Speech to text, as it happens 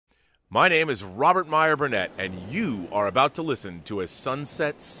My name is Robert Meyer Burnett, and you are about to listen to a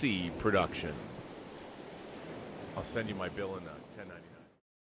Sunset Sea production. I'll send you my bill in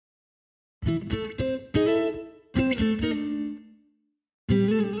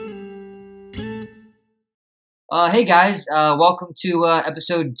 1099. Hey guys, welcome to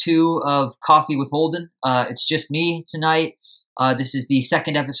episode 2 of Coffee with Holden. It's just me tonight. This is the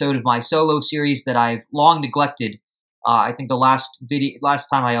second episode of my solo series that I've long neglected. I think the last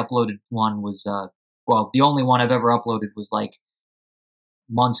time I uploaded one was, the only one I've ever uploaded was like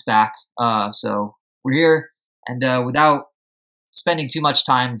months back. So we're here, and without spending too much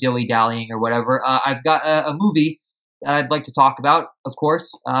time dilly-dallying or whatever, I've got a movie that I'd like to talk about, of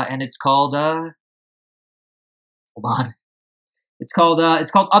course, and it's called, hold on. It's called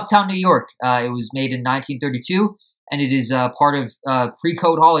Uptown New York. It was made in 1932, and it is part of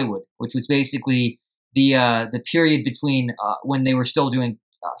pre-code Hollywood, which was basically the period between when they were still doing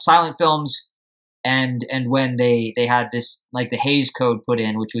silent films and when they had this, like, the Hays Code put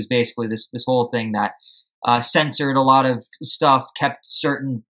in, which was basically this whole thing that censored a lot of stuff, kept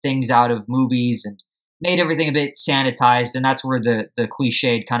certain things out of movies, and made everything a bit sanitized. And that's where the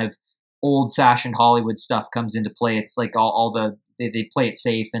cliched kind of old-fashioned Hollywood stuff comes into play. It's like they play it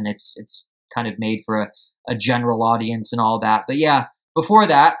safe, and it's kind of made for a general audience and all that. But yeah, before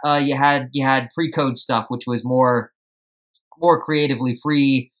that, you had pre-code stuff, which was more creatively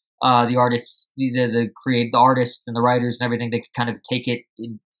free. The artists, the artists and the writers and everything, they could kind of take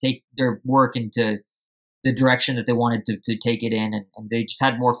their work into the direction that they wanted to take it in, and they just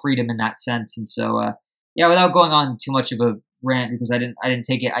had more freedom in that sense. And so, yeah, without going on too much of a rant, because I didn't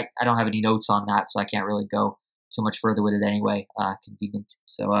take it, I don't have any notes on that, so I can't really go too much further with it anyway. Convenient.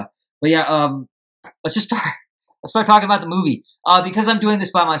 So, but yeah, let's start talking about the movie. Because I'm doing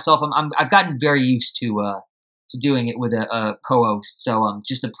this by myself, I've gotten very used to doing it with a co-host. So,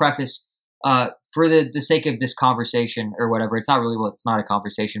 just a preface, for the sake of this conversation or whatever, it's not a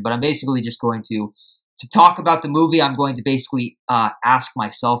conversation, but I'm basically just going to talk about the movie. I'm going to basically ask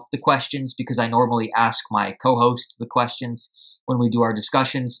myself the questions, because I normally ask my co-host the questions when we do our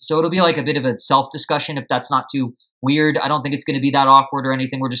discussions. So it'll be like a bit of a self-discussion, if that's not too weird. I don't think it's going to be that awkward or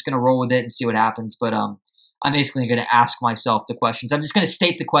anything. We're just going to roll with it and see what happens. But I'm basically going to ask myself the questions. I'm just going to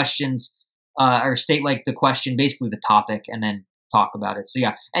state the questions, or state like the question, basically the topic, and then talk about it. So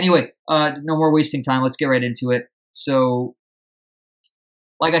yeah, anyway, no more wasting time. Let's get right into it. So,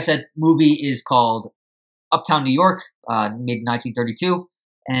 like I said, movie is called Uptown New York, made in 1932,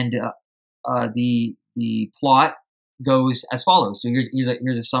 and the plot goes as follows. So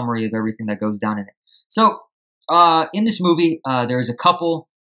here's a summary of everything that goes down in it. So in this movie, there's a couple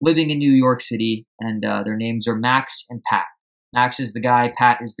living in New York City, and their names are Max and Pat. Max is the guy,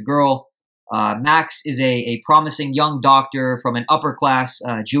 Pat is the girl. Max is a promising young doctor from an upper-class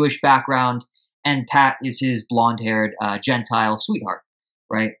Jewish background, and Pat is his blonde-haired Gentile sweetheart,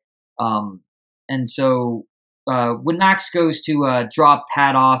 right? And so when Max goes to drop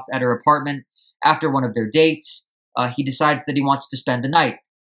Pat off at her apartment after one of their dates, he decides that he wants to spend the night.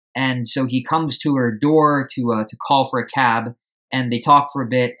 And so he comes to her door to call for a cab, and they talk for a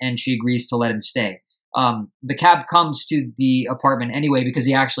bit, and she agrees to let him stay. The cab comes to the apartment anyway, because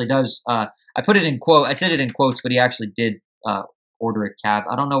he actually does. I said it in quotes, but he actually did order a cab.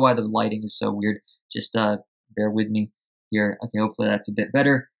 I don't know why the lighting is so weird. Just bear with me here. Okay, hopefully that's a bit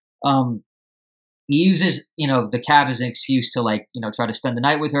better. He uses, the cab as an excuse to, try to spend the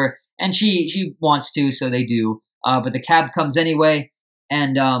night with her, and she wants to, so they do. But the cab comes anyway,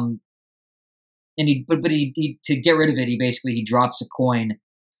 and to get rid of it, he drops a coin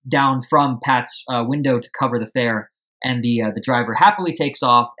down from Pat's window to cover the fare, and the driver happily takes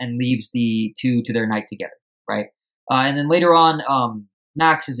off and leaves the two to their night together, right? And then later on,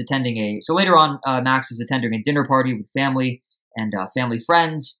 Max is attending a dinner party with family and family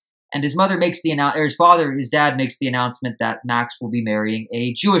friends. And his dad makes the announcement that Max will be marrying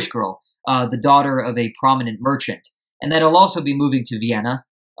a Jewish girl, the daughter of a prominent merchant, and that he'll also be moving to Vienna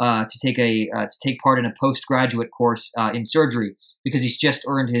to take part in a postgraduate course in surgery, because he's just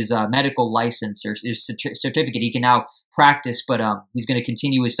earned his medical license, or his certificate. He can now practice, but he's going to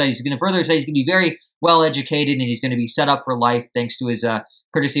continue his studies. He's going to further study. He's going to be very well educated, and he's going to be set up for life thanks to his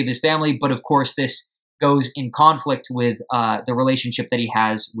courtesy of his family. But of course, this goes in conflict with the relationship that he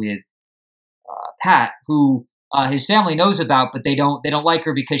has with Pat, who his family knows about, but they don't like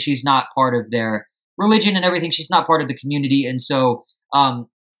her because she's not part of their religion and everything. She's not part of the community, and so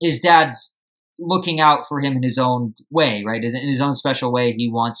his dad's looking out for him in his own way, right? In his own special way. He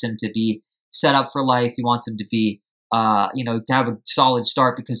wants him to be set up for life. He wants him to be, to have a solid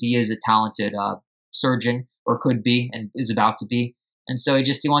start, because he is a talented surgeon, or could be, and is about to be. And so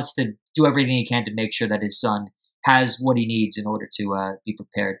he wants to do everything he can to make sure that his son has what he needs in order to be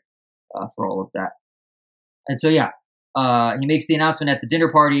prepared for all of that. And so yeah, he makes the announcement at the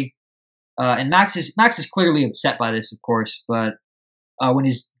dinner party, and Max is clearly upset by this, of course. But when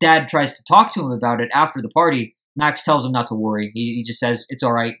his dad tries to talk to him about it after the party, Max tells him not to worry. He just says, "It's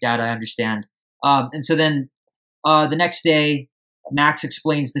all right, Dad. I understand." And so then the next day, Max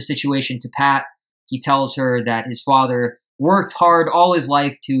explains the situation to Pat. He tells her that his father worked hard all his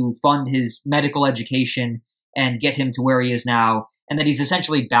life to fund his medical education and get him to where he is now, and that he's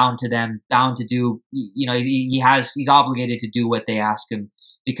essentially bound to them, bound to do, he's obligated to do what they ask him,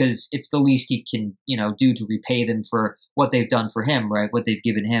 because it's the least he can, do to repay them for what they've done for him, right? What they've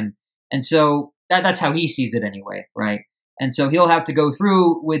given him. And so that's how he sees it anyway, right? And so he'll have to go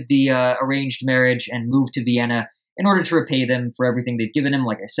through with the arranged marriage and move to Vienna in order to repay them for everything they've given him,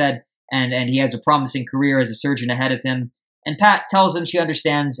 like I said. And he has a promising career as a surgeon ahead of him. And Pat tells him she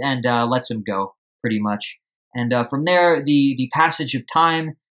understands and lets him go, pretty much. And from there, the passage of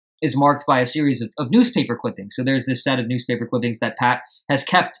time is marked by a series of newspaper clippings. So there's this set of newspaper clippings that Pat has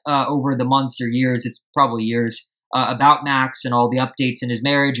kept over the months or years, it's probably years, about Max and all the updates in his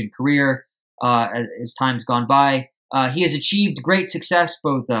marriage and career as time's gone by. He has achieved great success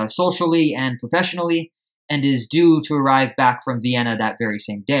both socially and professionally, and is due to arrive back from Vienna that very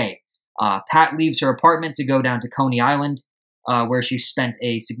same day. Pat leaves her apartment to go down to Coney Island, where she spent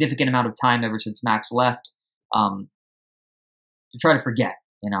a significant amount of time ever since Max left, to try to forget,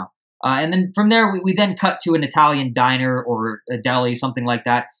 And then from there, we then cut to an Italian diner or a deli, something like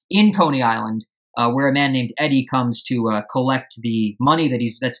that, in Coney Island, where a man named Eddie comes to collect the money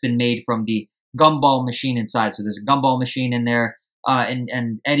that's been made from the gumball machine inside. So there's a gumball machine in there,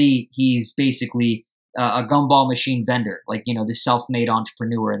 and Eddie, he's basically a gumball machine vendor, like, this self-made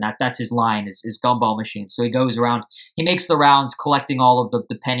entrepreneur, and that's his line, is gumball machines. So he goes around, he makes the rounds collecting all of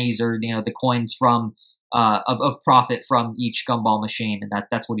the pennies or, the coins from, of profit from each gumball machine, and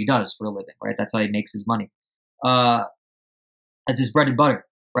that's what he does for a living, right? That's how he makes his money. That's his bread and butter,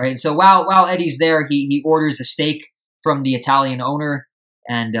 right? So while Eddie's there, he orders a steak from the Italian owner,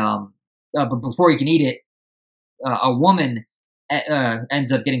 and but before he can eat it, a woman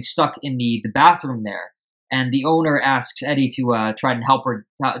ends up getting stuck in the bathroom there, and the owner asks Eddie to try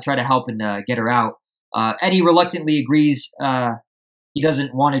to help and get her out. Eddie reluctantly agrees. He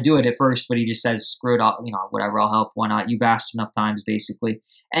doesn't want to do it at first, but he just says, "Screw it, whatever, I'll help. Why not? You've asked enough times, basically."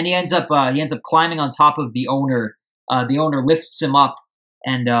 And he ends up climbing on top of the owner. The owner lifts him up,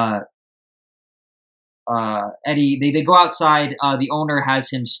 and Eddie, they go outside. The owner has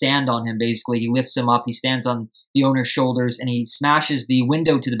him stand on him, basically. He lifts him up. He stands on the owner's shoulders, and he smashes the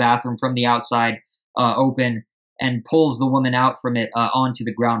window to the bathroom from the outside open and pulls the woman out from it onto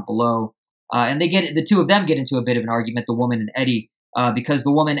the ground below. And the two of them get into a bit of an argument, the woman and Eddie, because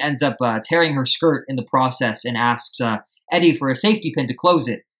the woman ends up tearing her skirt in the process and asks Eddie for a safety pin to close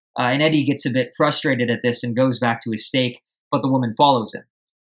it. And Eddie gets a bit frustrated at this and goes back to his steak, but the woman follows him.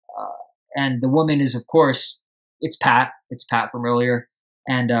 And the woman is, of course, it's Pat. It's Pat from earlier.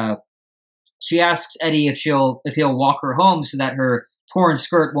 And she asks Eddie if he'll walk her home so that her torn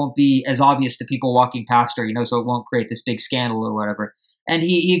skirt won't be as obvious to people walking past her, so it won't create this big scandal or whatever. And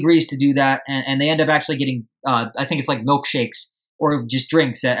he agrees to do that. And they end up actually getting, I think it's like milkshakes or just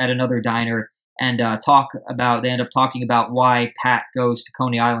drinks at another diner, and they end up talking about why Pat goes to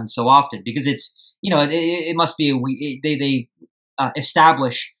Coney Island so often, because it's, it must be they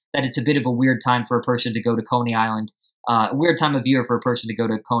establish that it's a bit of a weird time for a person to go to Coney Island. A weird time of year for a person to go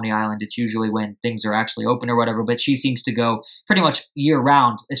to Coney Island. It's usually when things are actually open or whatever, but she seems to go pretty much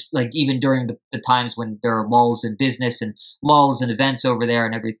year-round, like even during the times when there are lulls in business and lulls in events over there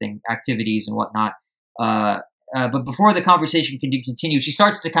and everything, activities and whatnot. But before the conversation can continue, she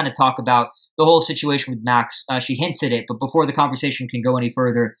starts to kind of talk about the whole situation with Max. She hints at it, but before the conversation can go any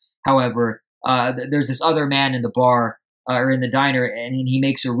further, however, there's this other man in the bar, or in the diner, and he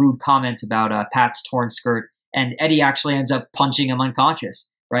makes a rude comment about Pat's torn skirt, and Eddie actually ends up punching him unconscious,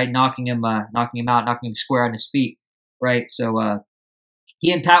 right, knocking him out, knocking him square on his feet, right. So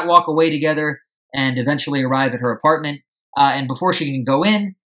he and Pat walk away together and eventually arrive at her apartment. And before she can go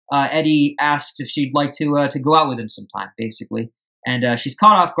in, Eddie asks if she'd like to go out with him sometime, basically, and she's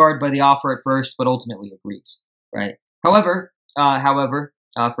caught off guard by the offer at first, but ultimately agrees, right. However,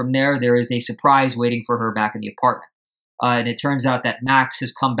 from there is a surprise waiting for her back in the apartment. And it turns out that Max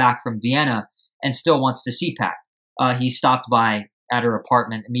has come back from Vienna and still wants to see Pat. He stopped by at her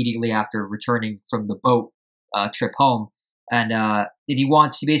apartment immediately after returning from the boat trip home, and he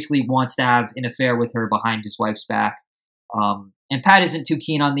basically wants to have an affair with her behind his wife's back. And Pat isn't too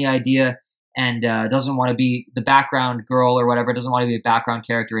keen on the idea. and doesn't want to be the background girl or whatever. Doesn't want to be a background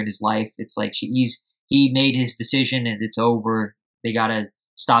character in his life. It's like he made his decision and it's over. They gotta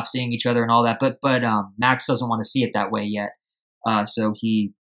stop seeing each other and all that. But Max doesn't want to see it that way yet. So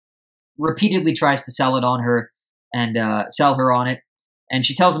he repeatedly tries to sell her on it. And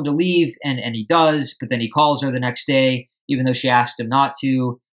she tells him to leave, and he does, but then he calls her the next day, even though she asked him not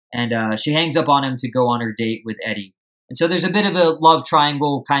to, and she hangs up on him to go on her date with Eddie. And so there's a bit of a love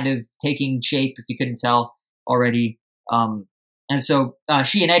triangle kind of taking shape, if you couldn't tell already. And so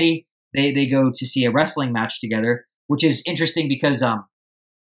she and Eddie, they go to see a wrestling match together, which is interesting because, the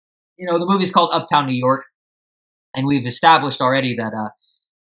movie's called Uptown New York, and we've established already that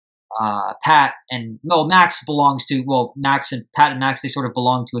Max and Pat and Max, they sort of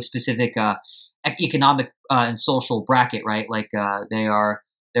belong to a specific economic and social bracket, right? Like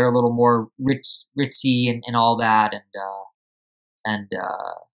they're a little more ritzy and all that, and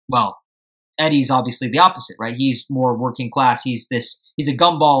Eddie's obviously the opposite, right? He's more working class. He's a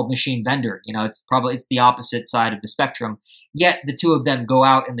gumball machine vendor. It's the opposite side of the spectrum. Yet the two of them go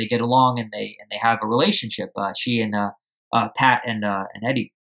out and they get along and they have a relationship. She and Pat and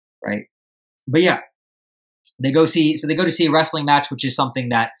Eddie. Right, but yeah, they go to see a wrestling match, which is something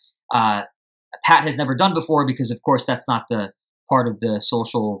that Pat has never done before because, of course, that's not the part of the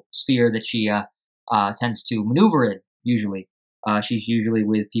social sphere that she tends to maneuver in. Usually, she's usually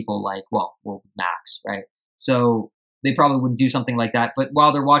with people like Max, right? So they probably wouldn't do something like that. But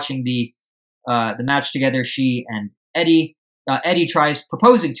while they're watching the match together, she and Eddie tries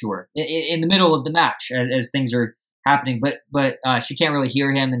proposing to her in the middle of the match as things are happening, but she can't really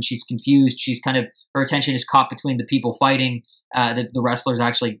hear him, and she's confused. She's her attention is caught between the people fighting, the wrestlers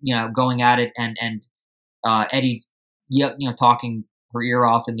actually, going at it, and Eddie, talking her ear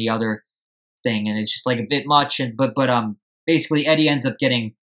off in the other thing, and it's just like a bit much. And but basically, Eddie ends up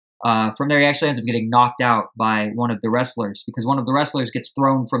getting from there. He actually ends up getting knocked out by one of the wrestlers because one of the wrestlers gets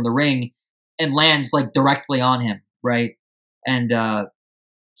thrown from the ring and lands like directly on him, right? And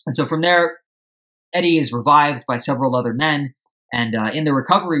so from there, Eddie is revived by several other men, and in the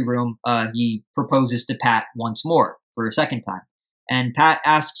recovery room, he proposes to Pat once more for a second time. And Pat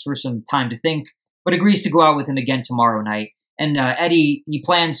asks for some time to think, but agrees to go out with him again tomorrow night. And Eddie, he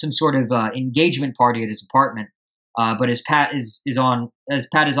plans some sort of engagement party at his apartment. But as Pat is on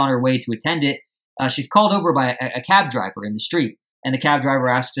her way to attend it, she's called over by a cab driver in the street. And the cab driver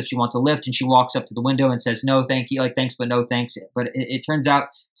asks if she wants a lift, and she walks up to the window and says, "No, thank you. Like, thanks, but no thanks." But it turns out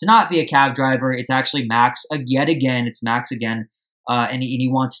to not be a cab driver. It's actually Max yet again. It's Max again, and he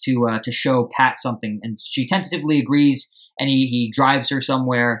wants to show Pat something. And she tentatively agrees, and he drives her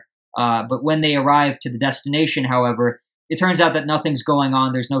somewhere. But when they arrive to the destination, however, it turns out that nothing's going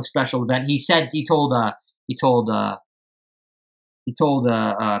on. There's no special event. He told Pat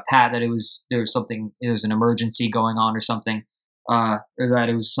that there was an emergency going on or something. Or that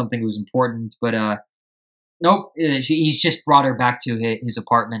it was something that was important, but nope. He's just brought her back to his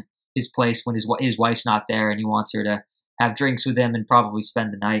apartment, his place, when his wife's not there, and he wants her to have drinks with him and probably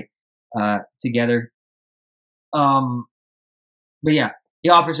spend the night together. But yeah, he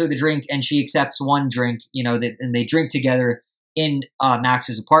offers her the drink, and she accepts one drink. And they drink together in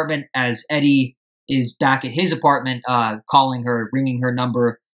Max's apartment as Eddie is back at his apartment, calling her, ringing her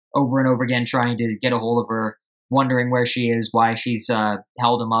number over and over again, trying to get a hold of her. Wondering where she is, why she's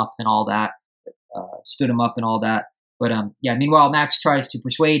held him up and all that, stood him up and all that. But meanwhile, Max tries to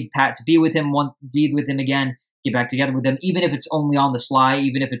persuade Pat to be with him again, get back together with him, even if it's only on the sly,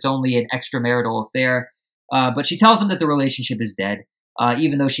 even if it's only an extramarital affair. But she tells him that the relationship is dead,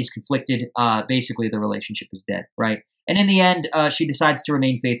 even though she's conflicted. Basically, the relationship is dead, right? And in the end, she decides to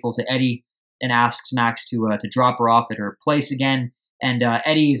remain faithful to Eddie and asks Max to drop her off at her place again. And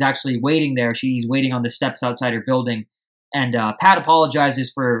Eddie is actually waiting there. He's waiting on the steps outside her building. And Pat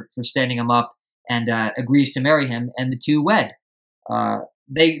apologizes for standing him up and agrees to marry him. And the two wed.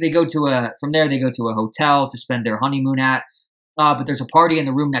 They go to a hotel to spend their honeymoon at. But there's a party in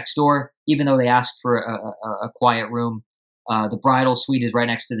the room next door, even though they asked for a quiet room. The bridal suite is right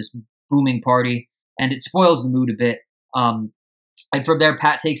next to this booming party, and it spoils the mood a bit. And from there,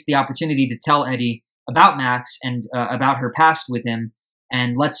 Pat takes the opportunity to tell Eddie about Max and about her past with him,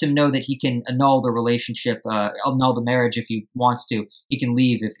 and lets him know that he can annul the relationship, annul the marriage if he wants to. He can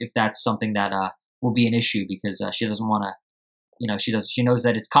leave if that's something that will be an issue, because she doesn't want to, she knows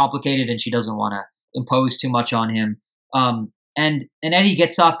that it's complicated and she doesn't want to impose too much on him. And Eddie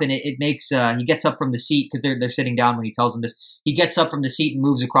gets up, and it makes he gets up from the seat, because they're sitting down when he tells him this. He gets up from the seat and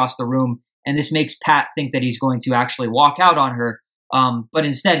moves across the room, and this makes Pat think that he's going to actually walk out on her. But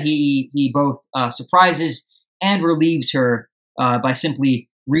instead, he both surprises and relieves her by simply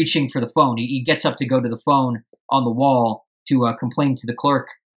reaching for the phone. He gets up to go to the phone on the wall to complain to the clerk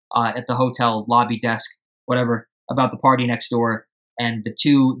at the hotel lobby desk, whatever, about the party next door. And the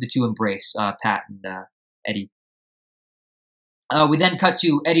two embrace, Pat and Eddie. We then cut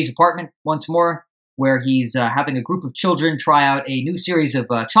to Eddie's apartment once more, where he's having a group of children try out a new series of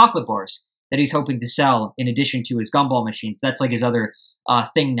chocolate bars that he's hoping to sell in addition to his gumball machines. That's like his other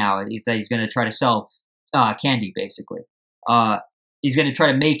thing now. It's that he's going to try to sell candy, basically. He's going to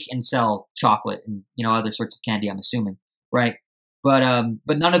try to make and sell chocolate and, you know, other sorts of candy, I'm assuming, right? But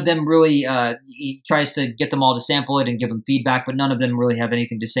none of them really, he tries to get them all to sample it and give them feedback, but none of them really have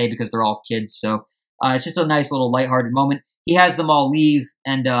anything to say because they're all kids. So it's just a nice little lighthearted moment. He has them all leave,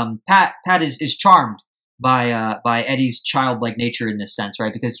 and Pat is charmed by Eddie's childlike nature in this sense,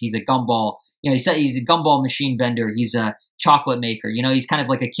 right? Because he's a gumball, you know, he's a gumball machine vendor. He's a chocolate maker. You know, he's kind of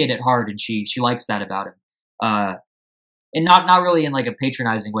like a kid at heart, and she likes that about him. And not really in like a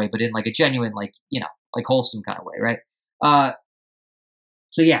patronizing way, but in like a genuine, like, you know, like wholesome kind of way, right?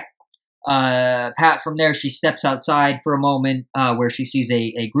 So yeah, Pat, from there, she steps outside for a moment where she sees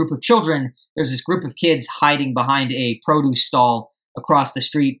a group of children. There's this group of kids hiding behind a produce stall across the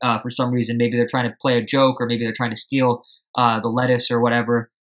street for some reason. Maybe they're trying to play a joke, or maybe they're trying to steal the lettuce or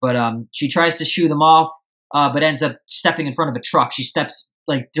whatever. But she tries to shoo them off, but ends up stepping in front of a truck. She steps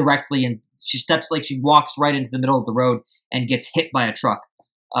like directly, and she walks right into the middle of the road and gets hit by a truck.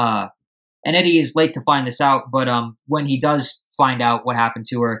 And Eddie is late to find this out, but when he does find out what happened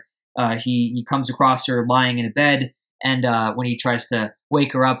to her, he comes across her lying in a bed, and when he tries to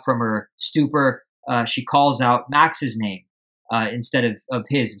wake her up from her stupor, she calls out Max's name instead of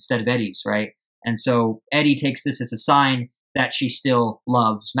Eddie's, right? And so Eddie takes this as a sign that she still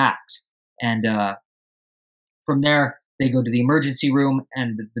loves Max. And from there, they go to the emergency room,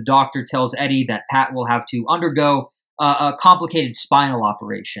 and the doctor tells Eddie that Pat will have to undergo a complicated spinal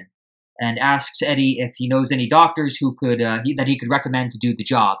operation, and asks Eddie if he knows any doctors who could that he could recommend to do the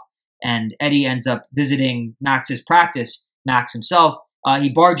job. And Eddie ends up visiting Max's practice, Max himself. He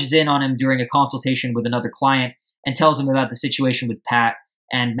barges in on him during a consultation with another client and tells him about the situation with Pat,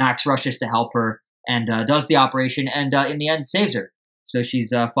 and Max rushes to help her and does the operation, and in the end saves her. So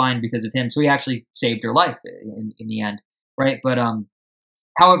she's fine because of him. So he actually saved her life in the end, right? But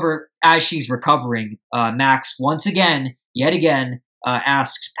however, as she's recovering, Max yet again,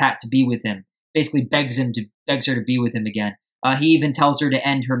 asks Pat to be with him. Basically begs her to be with him again. He even tells her to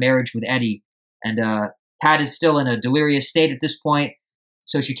end her marriage with Eddie. And Pat is still in a delirious state at this point,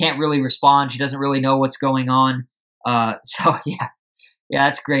 so she can't really respond. She doesn't really know what's going on. So yeah,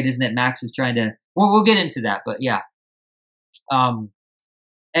 that's great, isn't it? Max is trying to. We'll get into that, but yeah.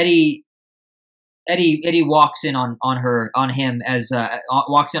 Eddie walks in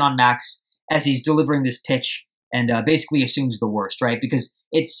walks in on Max as he's delivering this pitch, and basically assumes the worst, right? Because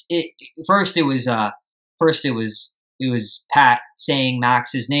first it was Pat saying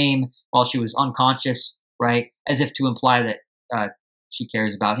Max's name while she was unconscious, right? As if to imply that she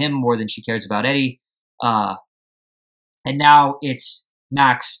cares about him more than she cares about Eddie. And now it's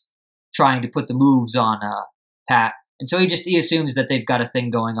Max trying to put the moves on Pat. And so he assumes that they've got a thing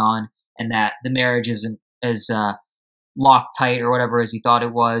going on, and that the marriage isn't as locked tight or whatever as he thought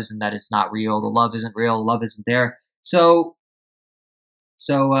it was, and that it's not real. The love isn't real. The love isn't there. So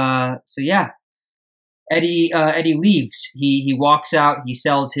yeah. Eddie leaves. He walks out. He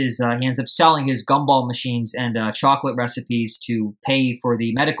ends up selling his gumball machines and chocolate recipes to pay for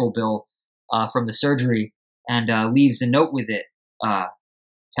the medical bill from the surgery, and leaves a note with it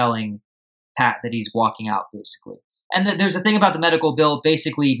telling Pat that he's walking out, basically. And there's a thing about the medical bill.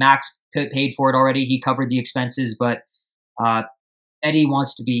 Basically, Max paid for it already. He covered the expenses, but Eddie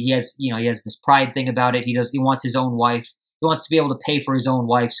wants to be. He has this pride thing about it. He wants his own wife. He wants to be able to pay for his own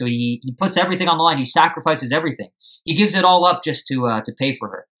wife, so he puts everything on the line. He sacrifices everything. He gives it all up just to pay for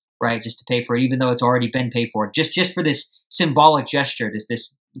her, right? Just to pay for it, even though it's already been paid for. Just for this symbolic gesture,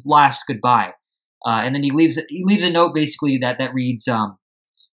 this last goodbye. And then he leaves a note basically that reads,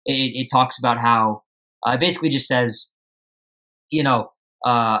 it talks about how it basically just says, hey,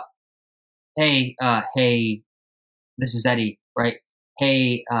 this is Eddie, right?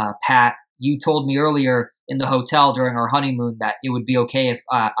 Hey, Pat, you told me earlier in the hotel during our honeymoon that it would be okay if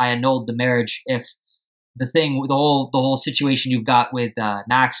I annulled the marriage if the whole situation you've got with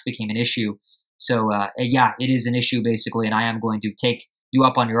Max became an issue. So yeah, it is an issue basically, and I am going to take you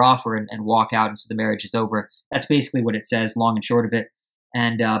up on your offer and walk out, and so the marriage is over. That's basically what it says, long and short of it.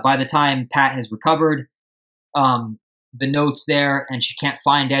 And by the time Pat has recovered, the note's there, and she can't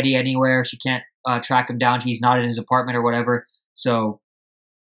find Eddie anywhere. She can't track him down. He's not in his apartment or whatever. So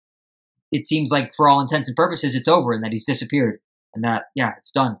it seems like, for all intents and purposes, it's over and that he's disappeared. and that, yeah,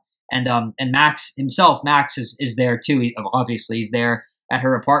 it's done. And Max himself, Max is there too. Obviously, he's there at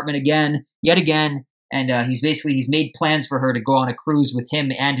her apartment again, yet again, and he's made plans for her to go on a cruise with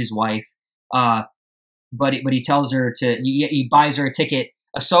him and his wife. But he tells her he buys her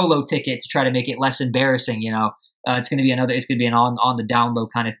a solo ticket to try to make it less embarrassing. It's going to be an on the down low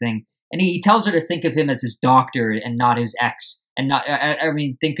kind of thing. And he tells her to think of him as his doctor and not his ex. And not, I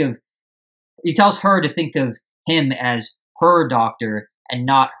mean, he tells her to think of him as her doctor and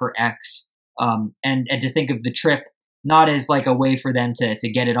not her ex. And to think of the trip not as like a way for them to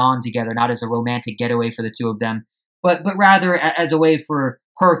get it on together, not as a romantic getaway for the two of them, but rather as a way for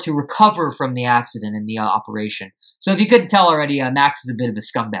her to recover from the accident and the operation. So if you couldn't tell already, Max is a bit of a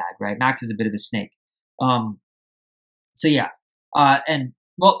scumbag, right? Max is a bit of a snake. So yeah, and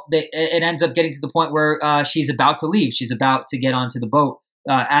well, it ends up getting to the point where she's about to leave. She's about to get onto the boat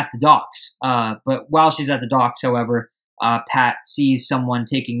at the docks. But while she's at the docks, however, Pat sees someone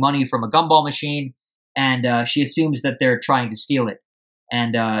taking money from a gumball machine, and she assumes that they're trying to steal it.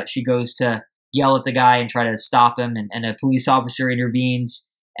 And she goes to yell at the guy and try to stop him, and a police officer intervenes.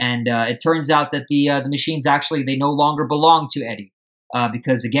 And it turns out that the machines actually, they no longer belong to Eddie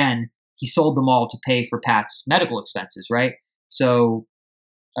because, again, he sold them all to pay for Pat's medical expenses, right? So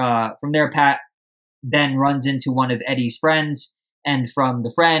from there, Pat then runs into one of Eddie's friends, and from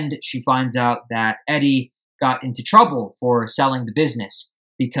the friend, she finds out that Eddie got into trouble for selling the business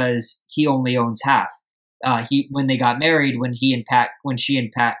because he only owns half. When they got married, when he and Pat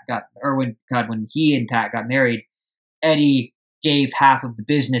got married, Eddie gave half of the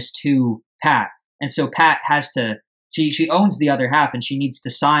business to Pat, and so Pat has to. She owns the other half, and she needs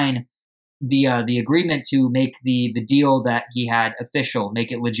to sign the agreement to make the deal that he had official,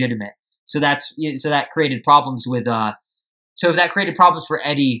 make it legitimate. So that created problems with for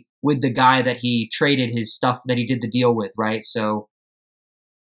Eddie with the guy that he traded his stuff that he did the deal with, right? So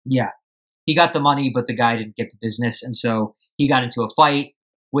yeah, he got the money, but the guy didn't get the business, and so he got into a fight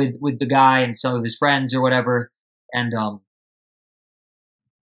with the guy and some of his friends or whatever, and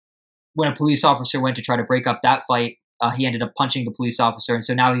when a police officer went to try to break up that fight, he ended up punching the police officer, and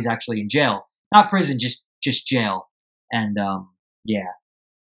so now he's actually in jail. Not prison, just jail. And yeah.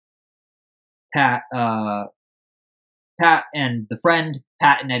 Pat and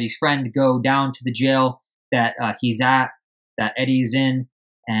Eddie's friend go down to the jail that he's at, that Eddie's in,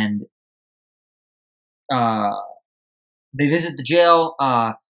 and they visit the jail,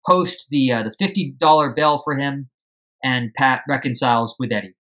 post the $50 bail for him, and Pat reconciles with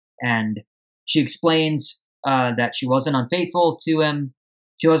Eddie. And she explains that she wasn't unfaithful to him.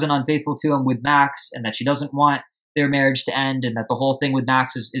 She wasn't unfaithful to him with Max, and that she doesn't want their marriage to end, and that the whole thing with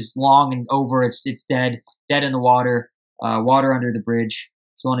Max is long and over. It's dead in the water, water under the bridge,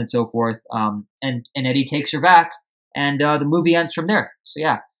 so on and so forth. And Eddie takes her back, and the movie ends from there. So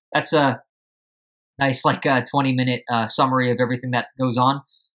yeah, that's a nice 20-minute summary of everything that goes on.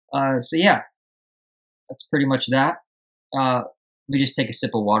 So yeah, that's pretty much that. Let me just take a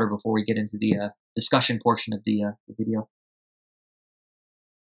sip of water before we get into the discussion portion of the video.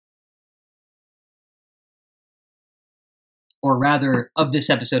 Or rather, of this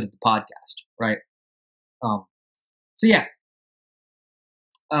episode of the podcast, right? So yeah.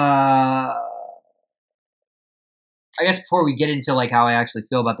 I guess before we get into how I actually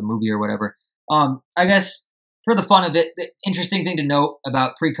feel about the movie or whatever, I guess for the fun of it, the interesting thing to note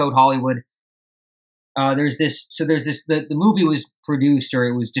about pre-code Hollywood, the movie was produced, or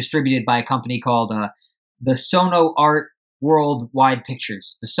it was distributed by a company called the Sono Art Worldwide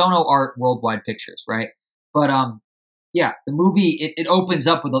Pictures. The Sono Art Worldwide Pictures, right? But yeah, the movie it opens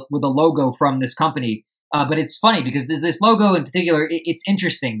up with a logo from this company. But it's funny because this logo in particular, it's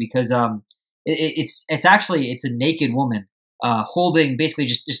interesting because it's actually a naked woman holding basically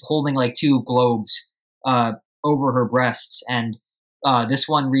just holding two globes over her breasts, and this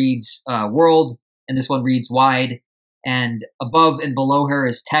one reads world, and this one reads wide, and above and below her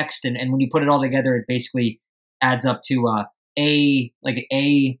is text, and when you put it all together, it basically adds up to a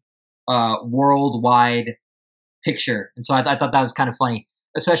worldwide picture. And so I thought that was kind of funny,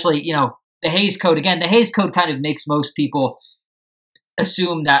 especially the Hays Code. Again, the Hays Code kind of makes most people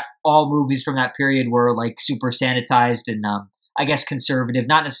assume that all movies from that period were super sanitized and I guess conservative,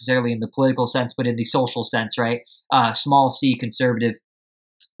 not necessarily in the political sense, but in the social sense, right? Small c conservative.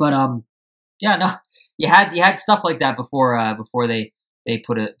 But yeah, no, you had stuff like that before they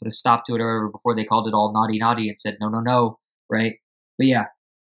put a stop to it, or before they called it all naughty and said no, right? But yeah.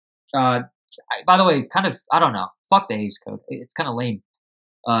 By the way, kind of, I don't know. Fuck the Hays Code. It's kind of lame.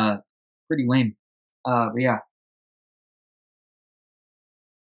 Pretty lame. But yeah.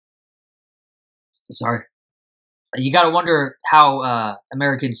 Sorry. you got to wonder how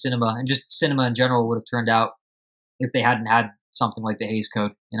American cinema and just cinema in general would have turned out if they hadn't had something like the Hays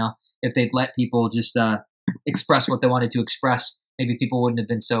Code. You know, if they'd let people just express what they wanted to express, maybe people wouldn't have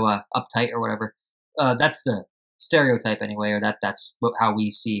been so uptight or whatever. That's the stereotype anyway, or that's how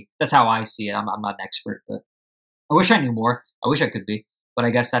we see. That's how I see it. I'm not an expert, but I wish I knew more. I wish I could be, but I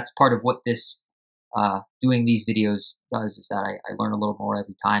guess that's part of what this doing these videos does, is that I learn a little more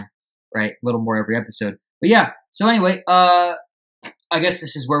every time, right? A little more every episode. But yeah, so anyway, I guess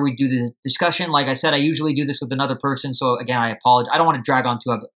this is where we do the discussion. Like I said, I usually do this with another person, so again, I apologize. I don't want to drag on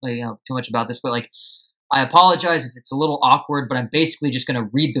too much about this, but like, I apologize if it's a little awkward, but I'm basically just going to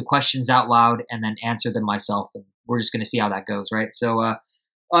read the questions out loud and then answer them myself, and we're just going to see how that goes, right? So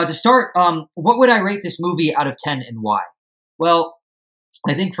to start, what would I rate this movie out of 10 and why? Well,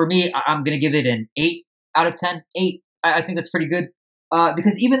 I think for me, I'm going to give it an 8 out of 10. 8. I think that's pretty good.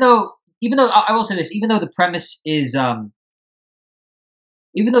 Because even though I will say this, even though the premise is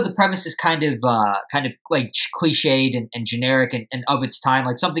kind of like cliched and generic and of its time,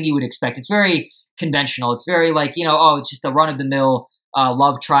 like something you would expect, it's very conventional. It's very like, oh, it's just a run-of-the-mill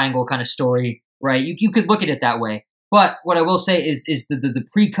love triangle kind of story, right? You could look at it that way. But what I will say is the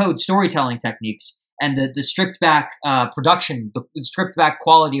pre-code storytelling techniques and the stripped back production, the stripped back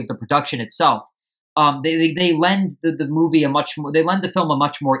quality of the production itself, they lend the film a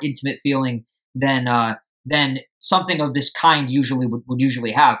much more intimate feeling than something of this kind usually would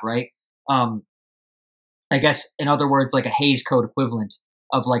usually have, right? I guess in other words, like a Hays Code equivalent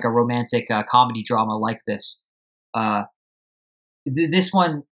of like a romantic comedy drama like this. This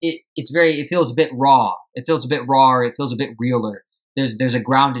one, it feels a bit raw. It feels a bit raw. It feels a bit realer. There's a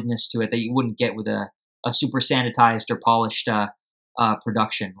groundedness to it that you wouldn't get with a super sanitized or polished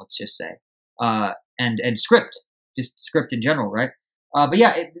production, let's just say, and script, just script in general, right? But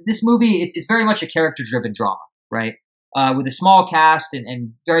yeah, this movie, it's very much a character-driven drama, right? With a small cast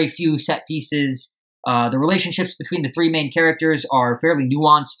and very few set pieces. The relationships between the three main characters are fairly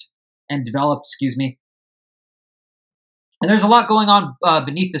nuanced and developed, and there's a lot going on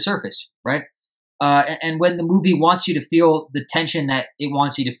beneath the surface, right? And when the movie wants you to feel the tension that it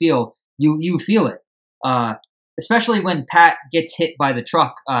wants you to feel, you feel it. Especially when Pat gets hit by the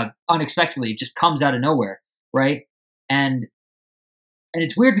truck unexpectedly. It just comes out of nowhere, right? And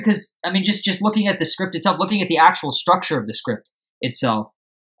it's weird because, I mean, just looking at the script itself, looking at the actual structure of the script itself,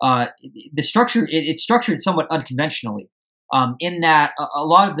 the structure, it's structured somewhat unconventionally, in that a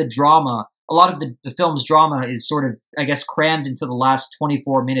lot of the drama, a lot of the film's drama is sort of, I guess, crammed into the last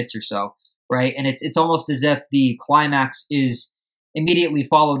 24 minutes or so, right? And it's almost as if the climax is immediately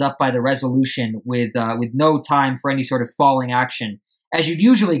followed up by the resolution with no time for any sort of falling action, as you'd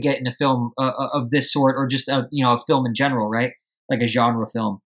usually get in a film of this sort, or just a film in general, right? Like a genre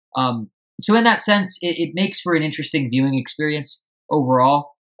film. So in that sense, it makes for an interesting viewing experience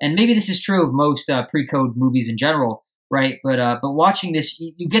overall. And maybe this is true of most pre-code movies in general, right? But watching this,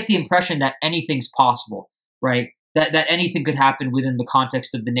 you get the impression that anything's possible, right? That anything could happen within the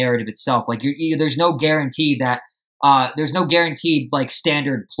context of the narrative itself. Like there's no guarantee that there's no guaranteed like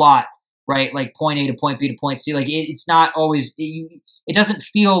standard plot, right? Like point A to point B to point C. Like it's not always. It doesn't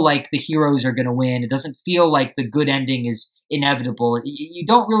feel like the heroes are going to win. It doesn't feel like the good ending is inevitable. You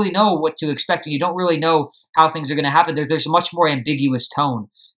don't really know what to expect, and you don't really know how things are going to happen. There's a much more ambiguous tone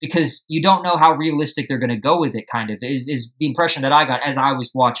because you don't know how realistic they're going to go with it, kind of, is the impression that I got as I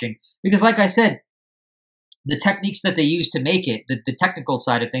was watching. Because like I said, the techniques that they use to make it, the technical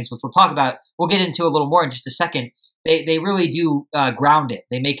side of things, which we'll get into a little more in just a second, they really do ground it.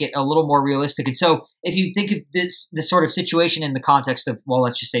 They make it a little more realistic. And so if you think of this sort of situation in the context of, well,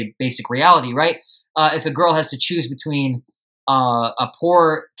 let's just say basic reality, right? If a girl has to choose between a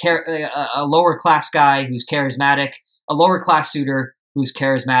lower class guy who's charismatic, a lower class suitor who's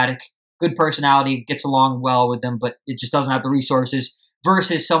charismatic, good personality, gets along well with them, but it just doesn't have the resources,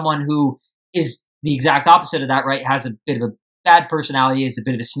 versus someone who is the exact opposite of that, right? Has a bit of a bad personality, is a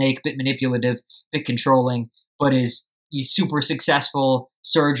bit of a snake, a bit manipulative, a bit controlling, but is super successful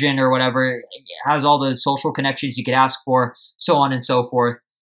surgeon or whatever, has all the social connections you could ask for, so on and so forth.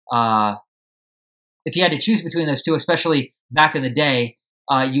 If you had to choose between those two, especially back in the day,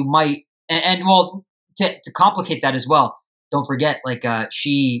 you might, well, to complicate that as well, don't forget, like,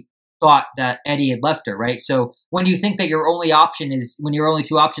 she thought that Eddie had left her, right? So when you think that your only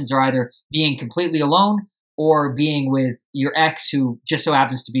two options are either being completely alone or being with your ex, who just so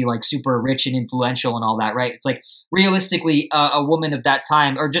happens to be like super rich and influential and all that, right? It's like realistically, a woman of that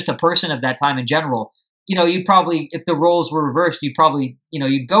time, or just a person of that time in general, you'd probably, if the roles were reversed, you'd probably,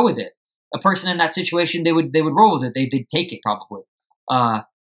 you'd go with it. A person in that situation, they would roll with it. They'd take it probably,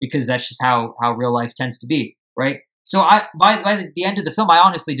 because that's just how real life tends to be, right? So by the end of the film, I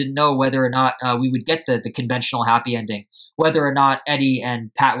honestly didn't know whether or not we would get the conventional happy ending, whether or not Eddie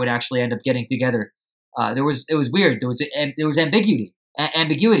and Pat would actually end up getting together. It was weird. There was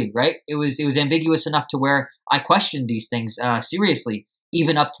ambiguity, right? It was ambiguous enough to where I questioned these things seriously,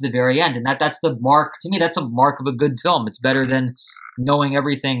 even up to the very end. And that's the mark, to me, that's a mark of a good film. It's better than knowing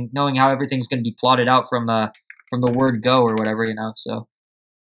everything, knowing how everything's going to be plotted out from the word go or whatever, you know. So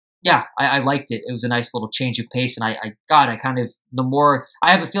yeah, I liked it. It was a nice little change of pace, and I kind of, the more,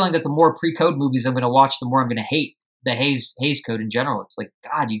 I have a feeling that the more pre-code movies I'm going to watch, the more I'm going to hate the Hays Code in general. It's like,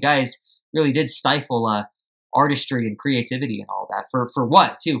 God, you guys really did stifle artistry and creativity and all that for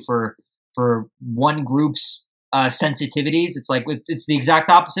what too? For one group's sensitivities. It's like it's the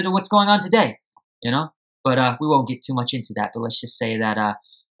exact opposite of what's going on today, you know. But we won't get too much into that. But let's just say that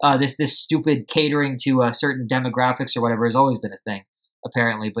this stupid catering to certain demographics or whatever has always been a thing,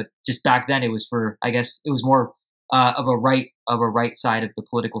 apparently. But just back then, it was for, I guess, it was more of a right side of the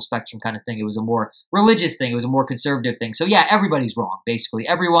political spectrum kind of thing. It was a more religious thing. It was a more conservative thing. So yeah, everybody's wrong, basically.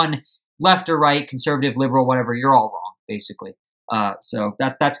 Everyone, left or right, conservative, liberal, whatever, you're all wrong, basically. So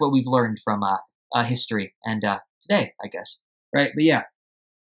that's what we've learned from history and today, I guess, right? But yeah.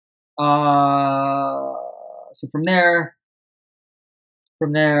 So from there,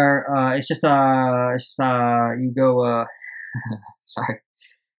 it's just you go. Sorry.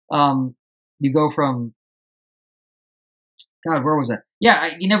 You go from, God, where was that?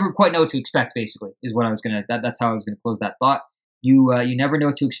 Yeah, you never quite know what to expect. Basically, is what I was gonna. That's how I was gonna close that thought. You never know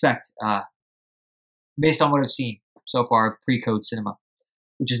what to expect based on what I've seen so far of pre-code cinema,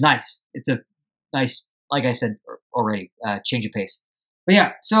 which is nice. It's a nice, like I said already, change of pace. But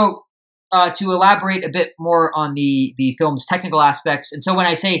yeah, so to elaborate a bit more on the film's technical aspects, and so when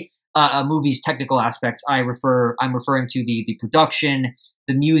I say a movie's technical aspects, I'm referring to the production,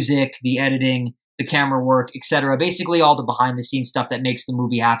 the music, the editing, the camera work, etc. Basically, all the behind-the-scenes stuff that makes the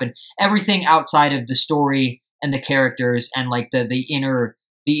movie happen. Everything outside of the story and the characters and like the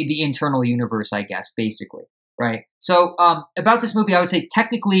internal universe, I guess, basically, right? So about this movie, I would say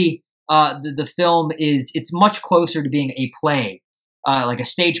technically the film it's much closer to being a play, like a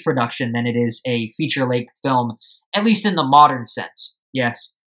stage production, than it is a feature-length film, at least in the modern sense.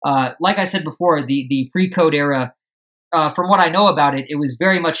 Yes. Like I said before, the pre-code era, from what I know about it, it was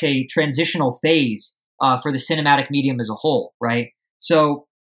very much a transitional phase for the cinematic medium as a whole, right? So,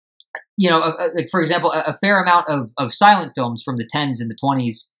 you know, like for example, a fair amount of silent films from the 10s and the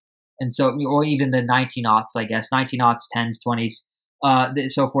 20s, and so, or even the 1900s, I guess, 1900s, 10s,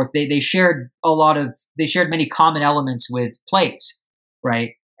 20s, so forth. They shared many common elements with plays,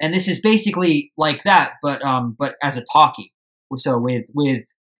 right? And this is basically like that, but as a talkie, so with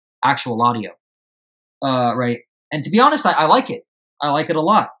actual audio, right? And to be honest, I like it. I like it a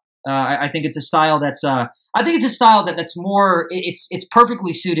lot. I think it's a style that's more. It's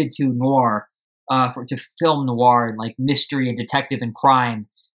perfectly suited to noir, to film noir and like mystery and detective and crime.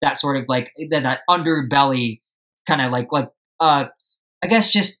 That sort of like that underbelly kind of like I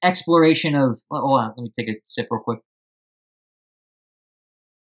guess just exploration of. Hold on, let me take a sip real quick.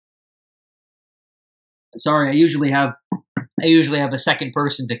 Sorry, I usually have a second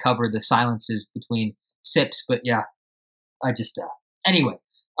person to cover the silences between sips, but yeah, I just anyway.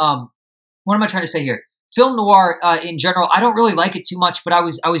 What am I trying to say here? Film noir in general, I don't really like it too much, but I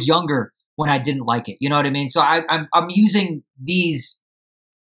was younger when I didn't like it. You know what I mean? So I'm using this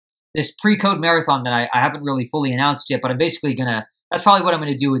pre-code marathon that I haven't really fully announced yet, but I'm basically that's probably what I'm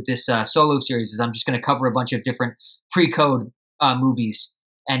gonna do with this solo series. Is I'm just gonna cover a bunch of different pre-code movies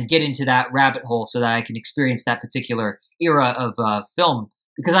and get into that rabbit hole so that I can experience that particular era of film,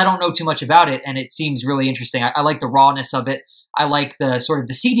 because I don't know too much about it, and it seems really interesting. I like the rawness of it. I like the sort of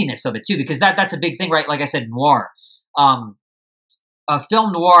the seediness of it too, because that's a big thing, right? Like I said, noir. Film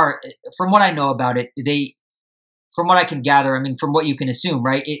noir, from what I know about it, from what I can gather, I mean, from what you can assume,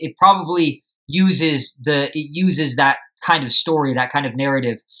 right? It probably uses that kind of story, that kind of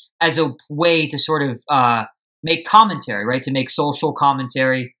narrative, as a way to sort of make commentary, right? To make social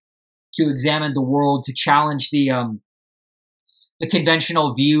commentary, to examine the world, to challenge the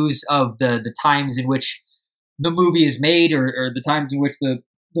conventional views of the times in which the movie is made, or the times in which the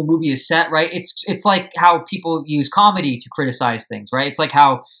movie is set, right? It's like how people use comedy to criticize things, right? It's like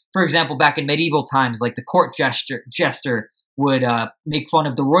how, for example, back in medieval times, like the court jester would make fun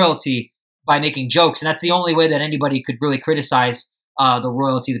of the royalty by making jokes, and that's the only way that anybody could really criticize the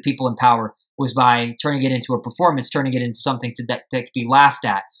royalty, the people in power, was by turning it into a performance, turning it into something that could be laughed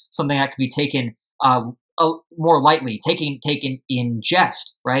at, something that could be taken more lightly, taken in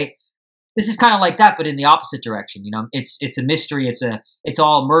jest, right? this is kind of like that, but in the opposite direction. It's a mystery. It's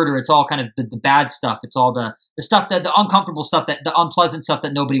all murder. It's all kind of the bad stuff. It's all the stuff the uncomfortable stuff, the unpleasant stuff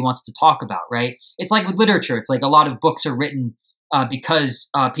that nobody wants to talk about, right? It's like with literature. It's like a lot of books are written because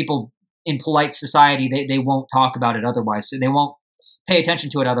people in polite society, they won't talk about it otherwise. So they won't pay attention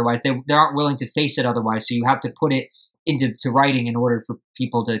to it otherwise. They aren't willing to face it otherwise. So you have to put it into writing in order for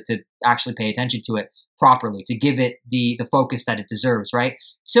people to actually pay attention to it properly, to give it the focus that it deserves, right?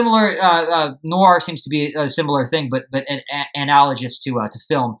 Similar, noir seems to be a similar thing, but analogous to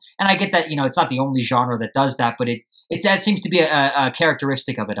film. And I get that, it's not the only genre that does that, but that seems to be a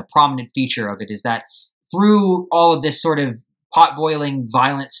characteristic of it, a prominent feature of it, is that through all of this sort of pot-boiling,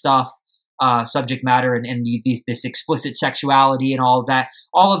 violent stuff, subject matter, and this explicit sexuality and all of that,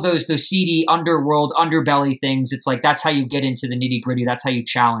 all of those seedy underworld, underbelly things, it's like that's how you get into the nitty-gritty. That's how you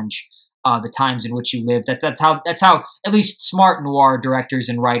challenge the times in which you live. That's how at least smart noir directors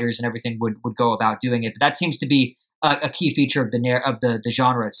and writers and everything would go about doing it. But that seems to be a key feature of the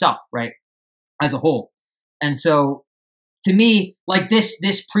genre itself, right, as a whole. And so, to me, like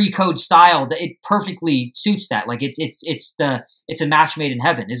this pre-code style, that it perfectly suits that. Like it's a match made in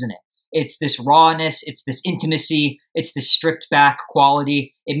heaven, isn't it? It's this rawness, it's this intimacy, it's this stripped back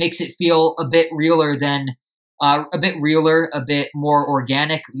quality. It makes it feel a bit realer, a bit more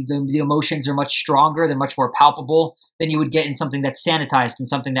organic. The emotions are much stronger, they're much more palpable than you would get in something that's sanitized, and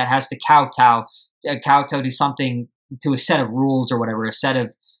something that has to kowtow to something, to a set of rules or whatever, a set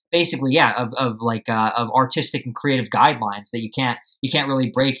of basically, of artistic and creative guidelines that you can't really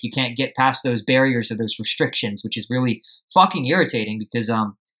break. You can't get past those barriers or those restrictions, which is really fucking irritating because, I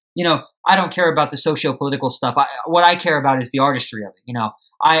don't care about the socio-political stuff. What I care about is the artistry of it.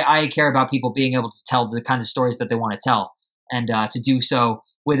 I care about people being able to tell the kinds of stories that they want to tell, and to do so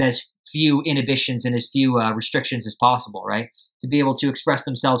with as few inhibitions and as few restrictions as possible, right? To be able to express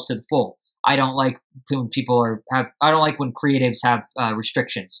themselves to the full. I don't like when I don't like when creatives have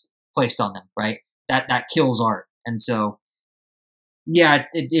restrictions placed on them, right? That kills art. And so, yeah,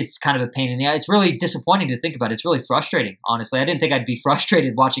 it's kind of a pain in the ass. It's really disappointing to think about. It's really frustrating, honestly. I didn't think I'd be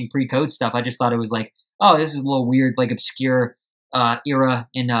frustrated watching pre-code stuff. I just thought it was like, oh, this is a little weird, like obscure era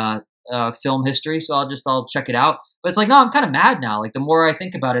in film history. So I'll check it out. But it's like, no, I'm kind of mad now. Like the more I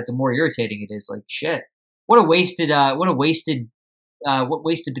think about it, the more irritating it is. Like shit, what wasted potential,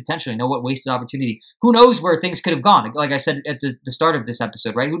 what wasted opportunity. Who knows where things could have gone? Like I said at the start of this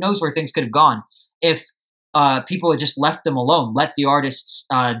episode, right? Who knows where things could have gone if people had just left them alone, let the artists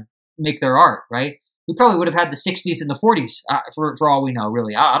make their art, right? We probably would have had the 60s and the 40s for all we know,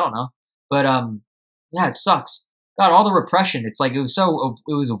 really. I don't know. But yeah, it sucks. God, all the repression, it's like it was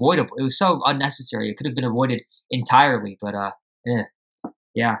avoidable. It was so unnecessary. It could have been avoided entirely, but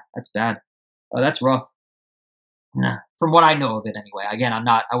yeah, that's bad. That's rough. From what I know of it anyway. Again,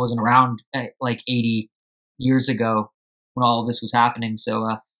 I wasn't around like 80 years ago when all of this was happening,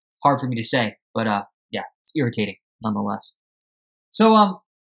 so hard for me to say, but yeah, it's irritating nonetheless. So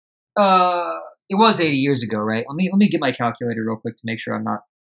it was 80 years ago, right? Let me get my calculator real quick to make sure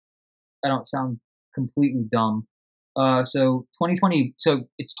I don't sound completely dumb. So 2020, so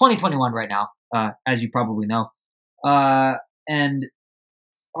it's 2021 right now, as you probably know. And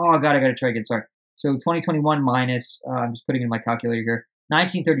oh god, I gotta try again, sorry. So 2021 minus, I'm just putting in my calculator here,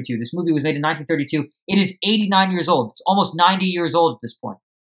 1932. This movie was made in 1932. It is 89 years old. It's almost 90 years old at this point.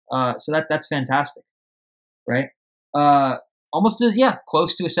 So that's fantastic, right? Almost,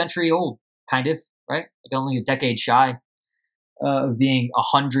 close to a century old, kind of, right? Like only a decade shy of being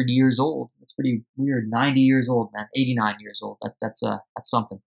 100 years old. That's pretty weird. 90 years old, man. 89 years old. That's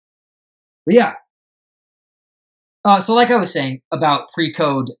something. But yeah. So like I was saying about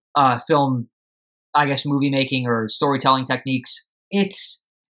pre-code film, I guess, movie making or storytelling techniques,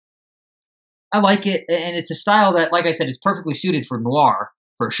 I like it, and it's a style that, like I said, is perfectly suited for noir,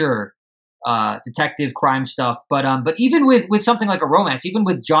 for sure. Detective crime stuff, but even with something like a romance, even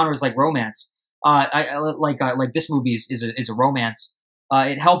with genres like romance, I like this movie is a romance.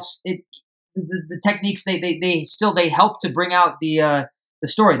 It helps. The techniques they help to bring out the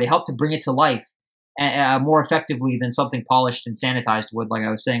story. They help to bring it to life more effectively than something polished and sanitized would, like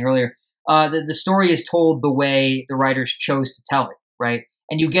I was saying earlier. The story is told the way the writers chose to tell it, right?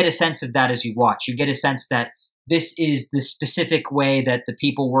 And you get a sense of that as you watch. You get a sense that this is the specific way that the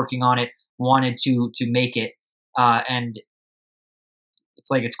people working on it wanted to make it, and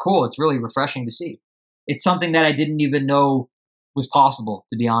it's cool. It's really refreshing to see. It's something that I didn't even know was possible,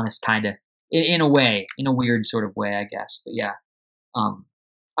 to be honest, kind of in a way, in a weird sort of way, I guess. But yeah, I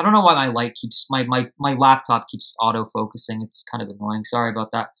don't know why my laptop keeps auto focusing. It's kind of annoying. Sorry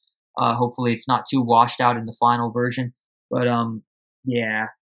about that. Hopefully it's not too washed out in the final version. But yeah.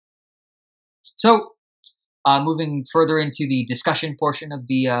 So, moving further into the discussion portion of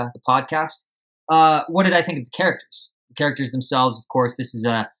the podcast, what did I think of the characters? The characters themselves, of course, this is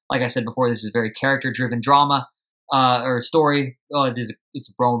like I said before, this is a very character-driven drama or story. Oh, it's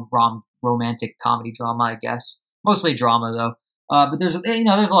a romantic comedy drama, I guess. Mostly drama though. But there's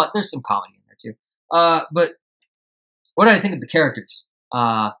there's some comedy in there too. But what did I think of the characters?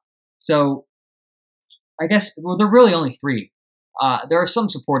 So I guess there are really only three. There are some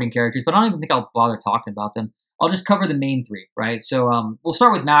supporting characters, but I don't even think I'll bother talking about them. I'll just cover the main three, right? So we'll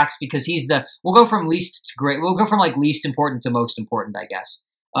start with Max because we'll go from least to great. We'll go from like least important to most important, I guess.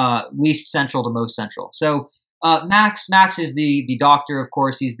 Least central to most central. So Max is the doctor, of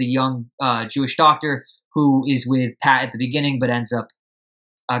course. He's the young Jewish doctor who is with Pat at the beginning, but ends up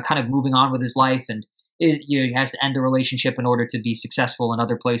kind of moving on with his life, and he has to end the relationship in order to be successful in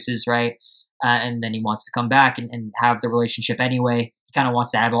other places, right? And then he wants to come back and have the relationship anyway. He kind of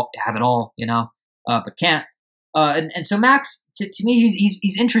wants to have it all, but can't. And so Max, to me,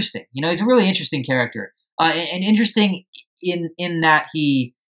 he's interesting. He's a really interesting character, and interesting in that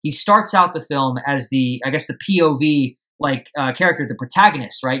he starts out the film as the POV character, the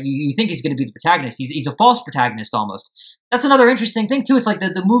protagonist, right? You think he's going to be the protagonist. He's a false protagonist almost. That's another interesting thing too. It's like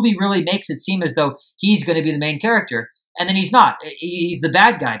the movie really makes it seem as though he's going to be the main character, and then he's not. He's the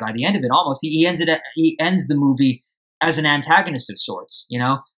bad guy by the end of it. Almost he ends the movie as an antagonist of sorts.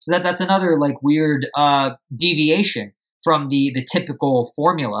 So that's another weird deviation from the typical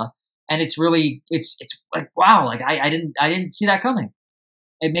formula, and it's like wow, I didn't see that coming.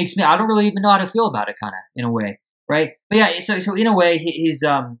 It makes me, I don't really even know how to feel about it, kind of, in a way, right? But yeah, so in a way,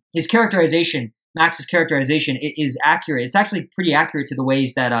 his characterization, Max's characterization, is accurate. It's actually pretty accurate to the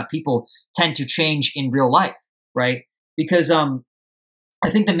ways that people tend to change in real life, right? Because I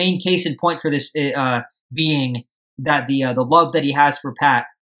think the main case in point for this being that the love that he has for Pat,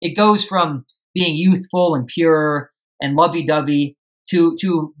 it goes from being youthful and pure and lovey-dovey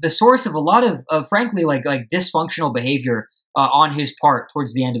to the source of a lot of frankly like dysfunctional behavior on his part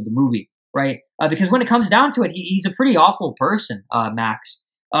towards the end of the movie, right? Because when it comes down to it, he's a pretty awful person, Max.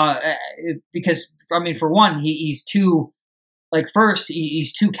 Because for one, he's too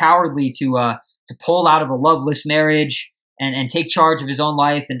he's too cowardly to pull out of a loveless marriage and take charge of his own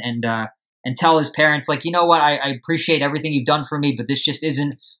life and tell his parents, you know what, I appreciate everything you've done for me, but this just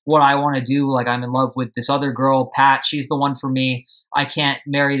isn't what I want to do. I'm in love with this other girl, Pat. She's the one for me. I can't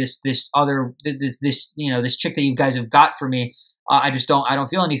marry this chick that you guys have got for me. I don't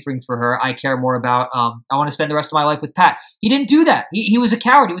feel anything for her. I care more about, I want to spend the rest of my life with Pat. He didn't do that. He was a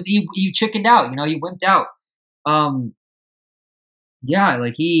coward. He chickened out, he wimped out.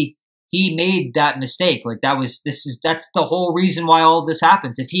 He made that mistake. That's the whole reason why all this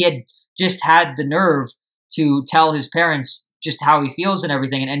happens. If he had just had the nerve to tell his parents just how he feels and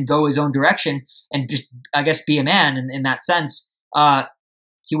everything and go his own direction and just, I guess, be a man in that sense,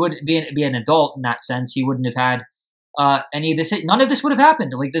 he wouldn't be an adult in that sense. He wouldn't have had any of this. None of this would have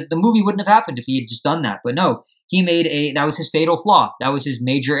happened. The movie wouldn't have happened if he had just done that. But no, that was his fatal flaw. That was his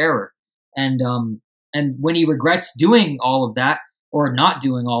major error. And when he regrets doing all of that or not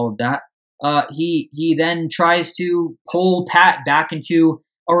doing all of that, he then tries to pull Pat back into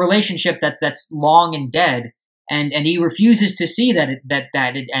a relationship that's long and dead, and he refuses to see that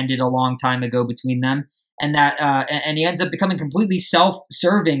it ended a long time ago between them, and that and he ends up becoming completely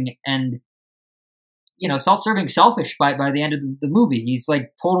self-serving and selfish by the end of the movie. He's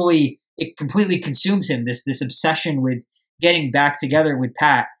it completely consumes him, this obsession with getting back together with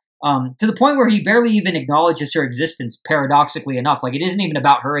Pat, to the point where he barely even acknowledges her existence, paradoxically enough. It isn't even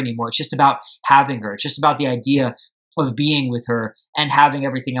about her anymore. It's just about having her. It's just about the idea of being with her and having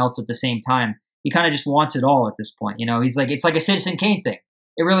everything else at the same time. He kind of just wants it all at this point. It's like a Citizen Kane thing.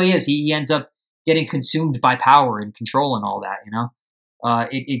 It really is. He ends up getting consumed by power and control and all that,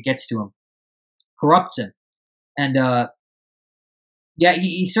 it gets to him, corrupts him. And,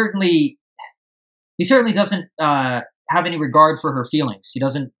 he certainly doesn't, have any regard for her feelings. He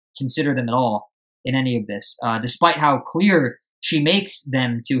doesn't consider them at all in any of this, despite how clear she makes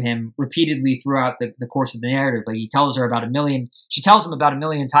them to him repeatedly throughout the course of the narrative. She tells him about 1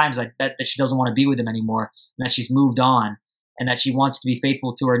 million times that she doesn't want to be with him anymore, and that she's moved on, and that she wants to be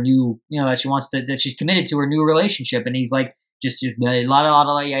faithful to her new, that she's committed to her new relationship. And he's just la la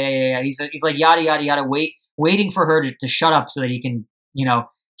la yeah. He's like yada yada yada, waiting for her to shut up so that he can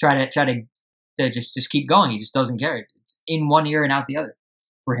try to just keep going. He just doesn't care. It's in one ear and out the other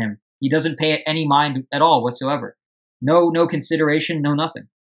for him. He doesn't pay it any mind at all whatsoever. No consideration, no nothing.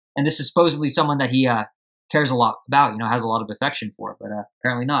 And this is supposedly someone that he cares a lot about, has a lot of affection for, but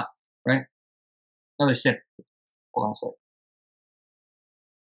apparently not, right? Another sip. Hold on a sec.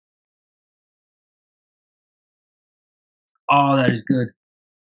 Oh, that is good.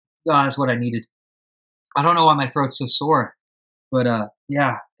 Oh, that's what I needed. I don't know why my throat's so sore, but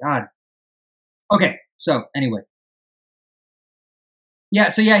yeah, God. Okay, so anyway, yeah,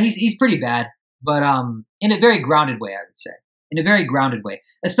 so yeah, he's pretty bad, but in a very grounded way, I would say, in a very grounded way,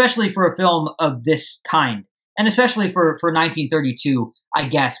 especially for a film of this kind, and especially for 1932, I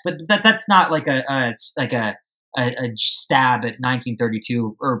guess. But that's not like a stab at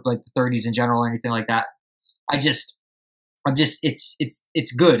 1932 or like the 30s in general or anything like that. I just I'm just it's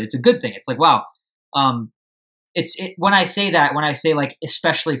good. It's a good thing. It's like wow. When I say that, when I say like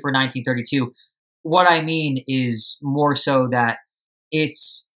especially for 1932, what I mean is more so that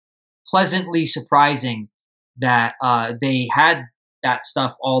it's pleasantly surprising that they had that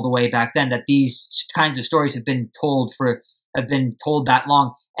stuff all the way back then. That these kinds of stories have been told that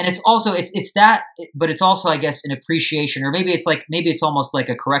long, and it's also it's that, but it's also I guess an appreciation, or maybe it's almost like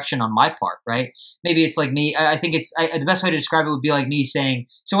a correction on my part, right? Maybe it's like me. I think the best way to describe it would be like me saying.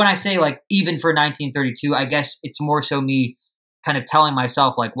 So when I say like even for 1932, I guess it's more so me kind of telling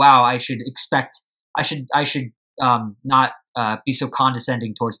myself like, wow, I should not be so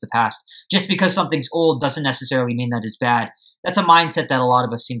condescending towards the past. Just because something's old doesn't necessarily mean that it's bad. That's a mindset that a lot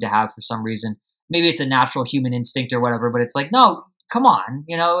of us seem to have for some reason. Maybe it's a natural human instinct or whatever, but it's like, no, come on.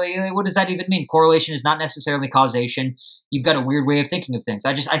 You know, what does that even mean? Correlation is not necessarily causation. You've got a weird way of thinking of things.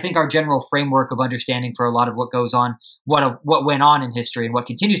 I think our general framework of understanding for a lot of what goes on, what went on in history and what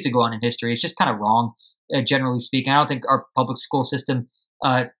continues to go on in history is just kind of wrong, generally speaking. I don't think our public school system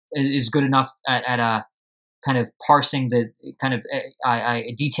is good enough at kind of parsing the kind of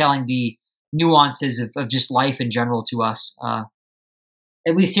detailing the nuances of just life in general to us,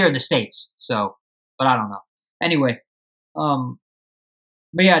 at least here in the States. So, but I don't know. Anyway,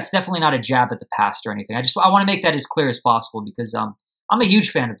 but yeah, it's definitely not a jab at the past or anything. I want to make that as clear as possible because I'm a huge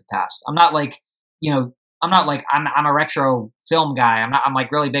fan of the past. I'm not like, I'm a retro film guy. I'm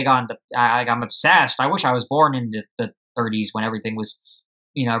like really big on I'm obsessed. I wish I was born in the 30s when everything was,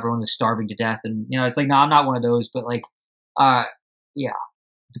 everyone was starving to death, and it's like, no, I'm not one of those. But like, yeah,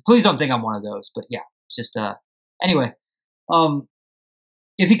 please don't think I'm one of those. But yeah, just anyway,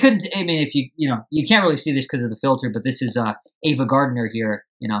 if you couldn't, I mean, if you can't really see this because of the filter, but this is Ava Gardner here.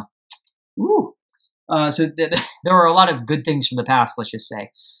 Woo. So there are a lot of good things from the past. Let's just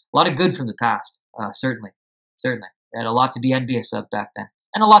say a lot of good from the past. Certainly, they had a lot to be envious of back then,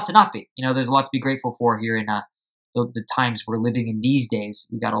 and a lot to not be. There's a lot to be grateful for here in the times we're living in these days.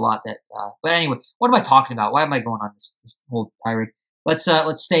 We got a lot that. But anyway, what am I talking about? Why am I going on this whole tirade? Let's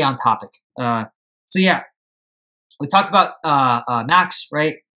stay on topic. So yeah, we talked about Max,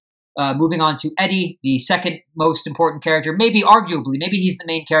 right? Moving on to Eddie, the second most important character, maybe arguably, maybe he's the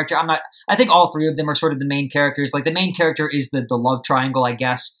main character. I think all three of them are sort of the main characters. Like the main character is the love triangle, I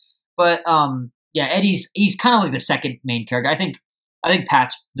guess. But yeah, he's kind of like the second main character. I think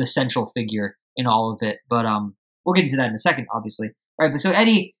Pat's the central figure in all of it. But we'll get into that in a second, obviously. Right, but so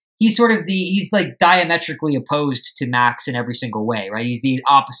Eddie, he's like diametrically opposed to Max in every single way, right? He's the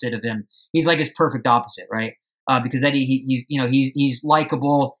opposite of him. He's like his perfect opposite, right? Because Eddie, he's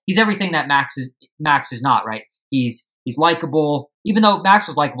likable. He's everything that Max is not, right? He's likable, even though Max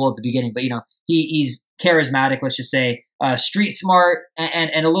was likable at the beginning, but he's charismatic. Let's just say street smart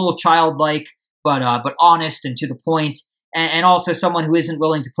and a little childlike, but honest and to the point, and also someone who isn't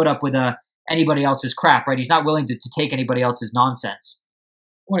willing to put up with anybody else's crap, right? He's not willing to take anybody else's nonsense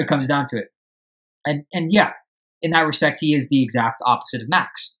when it comes down to it. And yeah, in that respect, he is the exact opposite of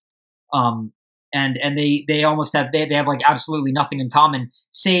Max. And they almost have they have like absolutely nothing in common,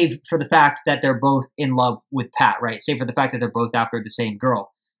 save for the fact that they're both in love with Pat, right? Save for the fact that they're both after the same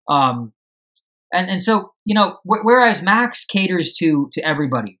girl. And so whereas Max caters to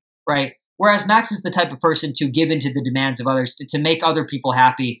everybody, right? Whereas Max is the type of person to give into the demands of others, to make other people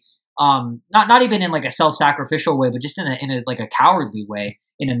happy. Not even in like a self-sacrificial way, but just in a like a cowardly way,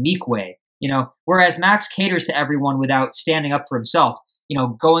 in a meek way. Whereas Max caters to everyone without standing up for himself.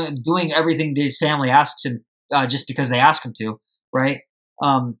 Doing everything that his family asks him just because they ask him to, right?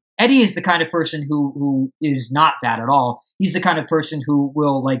 Eddie is the kind of person who is not that at all. He's the kind of person who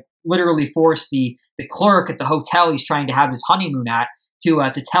will like literally force the clerk at the hotel he's trying to have his honeymoon at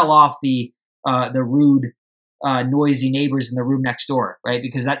to tell off the rude, noisy neighbors in the room next door, right?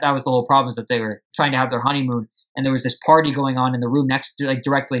 Because that was the whole problem, is that they were trying to have their honeymoon, and there was this party going on in the room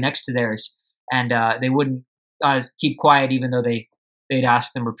directly next to theirs, and they wouldn't keep quiet even though they'd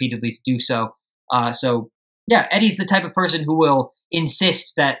asked them repeatedly to do so. So yeah, Eddie's the type of person who will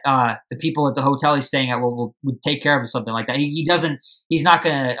insist that the people at the hotel he's staying at would take care of something like that. He's not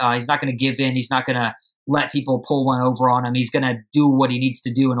gonna give in. He's not gonna let people pull one over on him. He's gonna do what he needs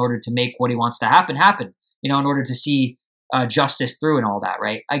to do in order to make what he wants to happen. In order to see justice through and all that,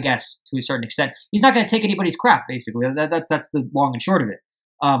 right? I guess to a certain extent, he's not going to take anybody's crap. Basically, that's the long and short of it.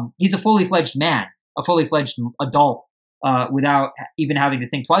 He's a fully fledged man, a fully fledged adult, without even having to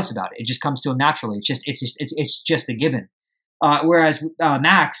think twice about it. It just comes to him naturally. It's just a given. Whereas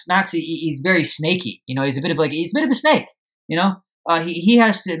Max, he's very snaky. You know, he's a bit of a snake. You know,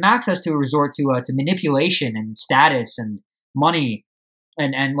 Max has to resort to manipulation and status and money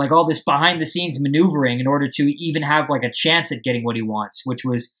and like all this behind the scenes maneuvering in order to even have like a chance at getting what he wants, which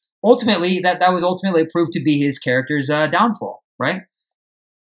was ultimately that was ultimately proved to be his character's downfall, right?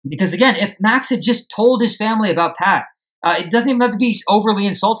 Because again, if Max had just told his family about Pat, it doesn't even have to be overly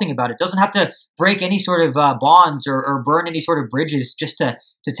insulting about it. It doesn't have to break any sort of bonds or burn any sort of bridges just to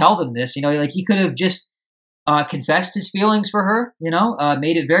tell them this. You know, like he could have just confessed his feelings for her, you know,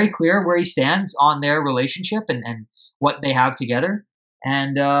 made it very clear where he stands on their relationship and what they have together.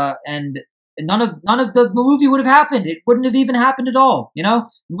 And none of the movie would have happened. It wouldn't have even happened at all. You know,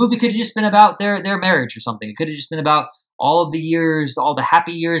 the movie could have just been about their marriage or something. It could have just been about all of the years, all the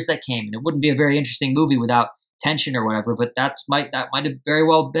happy years that came. And it wouldn't be a very interesting movie without tension or whatever. But that might have very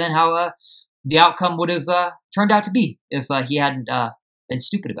well been how the outcome would have turned out to be if he hadn't been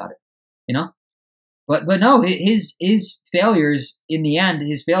stupid about it. You know. But no, his failures in the end,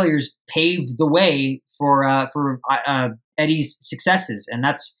 his failures paved the way for Eddie's successes, and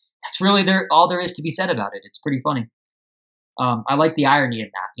that's really all there is to be said about it. It's pretty funny. I like the irony in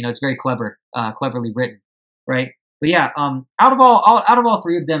that. You know, it's very cleverly written, right? But yeah, out of all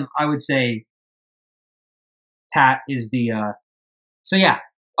three of them, I would say Pat is the. So yeah.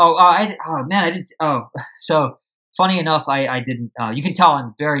 So funny enough, I didn't. You can tell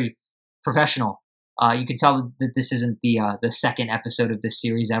I'm very professional. You can tell that this isn't the second episode of this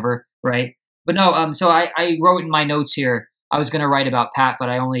series ever, right? But no, so I wrote in my notes here. I was going to write about Pat, but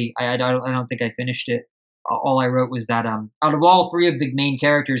I don't think I finished it. All I wrote was that out of all three of the main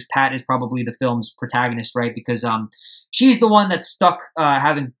characters, Pat is probably the film's protagonist, right? Because she's the one that's stuck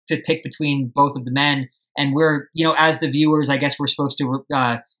having to pick between both of the men, and we're, you know, as the viewers, I guess we're supposed to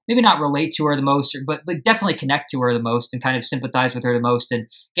maybe not relate to her the most, but definitely connect to her the most and kind of sympathize with her the most and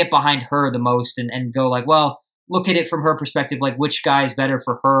get behind her the most and go like, well, look at it from her perspective, like which guy's better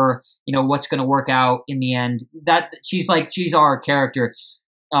for her, you know, what's going to work out in the end. That she's our character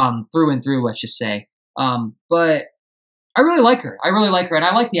through and through, let's just say. But I really like her. And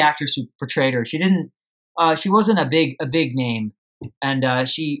I like the actress who portrayed her. She wasn't a big name, and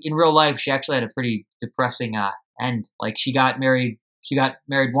she in real life she actually had a pretty depressing end. Like she got married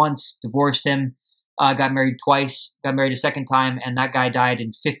once, divorced him, got married twice, got married a second time, and that guy died in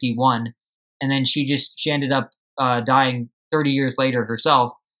 1951. And then she ended up dying 30 years later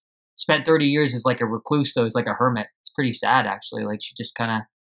herself. Spent 30 years as like a recluse, though, as like a hermit. It's pretty sad, actually. Like she just kind of,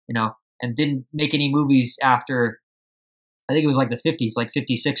 you know, and didn't make any movies after, I think it was like the 50s, like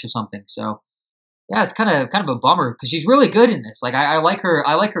 56 or something. So yeah, it's kind of a bummer because she's really good in this. Like I like her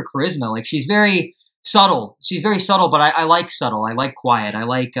charisma. Like she's very subtle. But I like subtle. I like quiet. I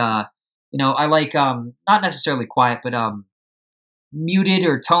like not necessarily quiet, but muted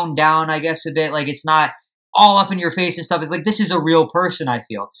or toned down, I guess, a bit. Like it's not all up in your face and stuff. It's like, this is a real person. I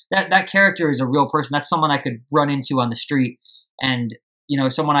feel that character is a real person. That's someone I could run into on the street, and you know,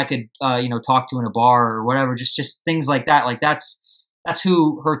 someone I could talk to in a bar or whatever. Just things like that. Like that's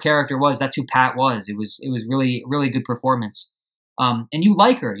who her character was. That's who Pat was. It was really, really good performance. And you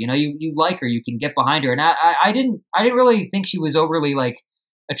like her, you know, you like her, you can get behind her. And I didn't really think she was overly like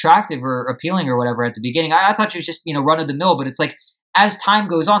attractive or appealing or whatever at the beginning. I thought she was just, you know, run of the mill, but it's like, as time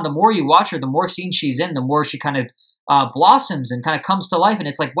goes on, the more you watch her, the more scenes she's in, the more she kind of blossoms and kind of comes to life. And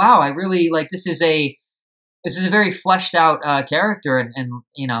it's like, wow, I really like, this is a very fleshed out character. And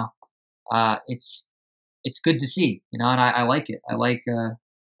you know, it's good to see, you know, and I like it. I like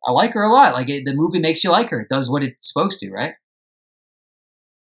her a lot. Like the movie makes you like her. It does what it's supposed to, right?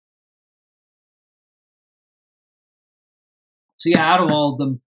 So yeah, out of all of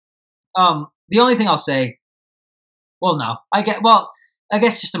them, the only thing I'll say, I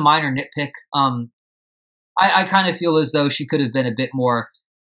guess just a minor nitpick. I kind of feel as though she could have been a bit more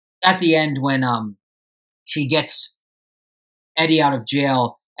at the end when she gets Eddie out of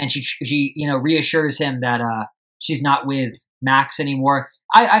jail and she you know, reassures him that she's not with Max anymore.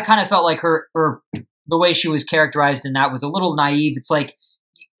 I kind of felt like her the way she was characterized in that was a little naive. It's like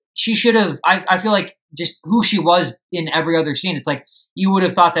she should have. I feel like just who she was in every other scene. It's like you would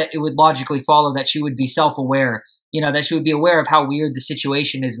have thought that it would logically follow that she would be self-aware. You know, that she would be aware of how weird the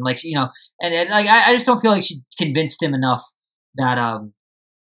situation is, and like, you know, and like I just don't feel like she convinced him enough that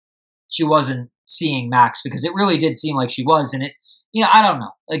she wasn't seeing Max, because it really did seem like she was, and it, you know, I don't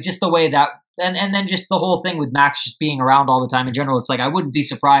know, like just the way that and then just the whole thing with Max just being around all the time in general. It's like I wouldn't be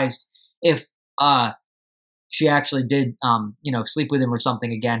surprised if she actually did sleep with him or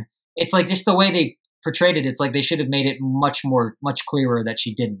something again. It's like just the way they portrayed it. It's like they should have made it much clearer that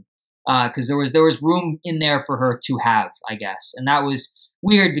she didn't, because there was room in there for her to have, I guess, and that was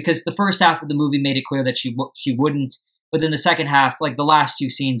weird because the first half of the movie made it clear that she wouldn't, but then the second half, like the last few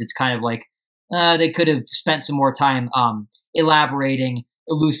scenes, it's kind of like they could have spent some more time elaborating,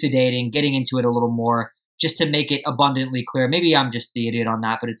 elucidating, getting into it a little more, just to make it abundantly clear. Maybe I'm just the idiot on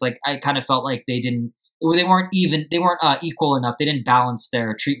that, but it's like I kind of felt like they weren't equal enough. They didn't balance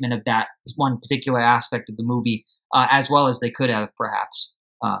their treatment of that one particular aspect of the movie as well as they could have, perhaps.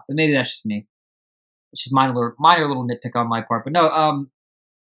 But maybe that's just me. It's just minor little nitpick on my part. But no,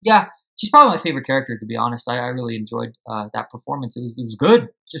 yeah, she's probably my favorite character, to be honest. I really enjoyed that performance. It was good,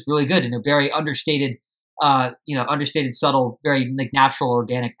 just really good in a very understated, subtle, very like natural,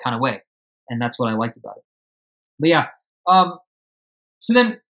 organic kind of way, and that's what I liked about it. But yeah, so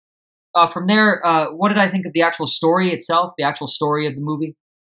then. From there, what did I think of the actual story itself? The actual story of the movie.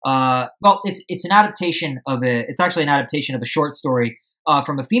 Well, it's an adaptation of It's actually an adaptation of a short story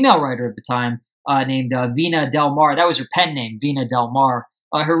from a female writer of the time named Vina Del Mar. That was her pen name, Vina Del Mar.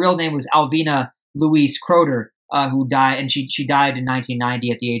 Her real name was Alvina Louise Croder, who died, and she died in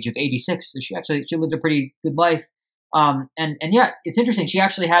 1990 at the age of 86. So she lived a pretty good life. And yeah, it's interesting. She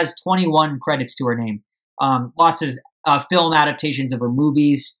actually has 21 credits to her name. Lots of film adaptations of her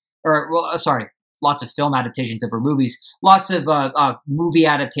movies. Lots of film adaptations of her movies, lots of movie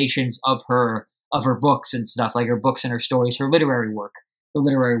adaptations of her books and stuff, like her books and her stories, her literary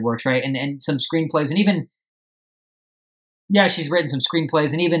works, right? And some screenplays, and even, yeah, she's written some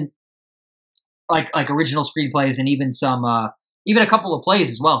screenplays, and even like original screenplays, and even even a couple of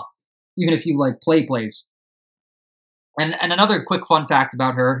plays as well, even a few like plays. And another quick fun fact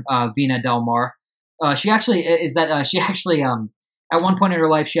about her, Vina Del Mar, she actually at one point in her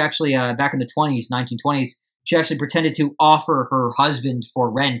life, she actually, back in the 1920s, she actually pretended to offer her husband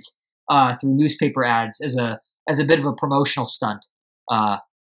for rent through newspaper ads as a bit of a promotional stunt.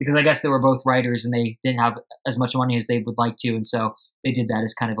 Because I guess they were both writers and they didn't have as much money as they would like to, and so they did that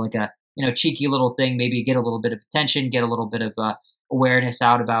as kind of like a cheeky little thing, maybe get a little bit of attention, get a little bit of awareness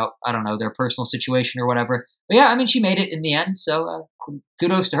out about, I don't know, their personal situation or whatever. But yeah, I mean, she made it in the end, so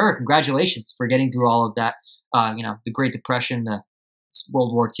kudos to her. Congratulations for getting through all of that. The Great Depression, the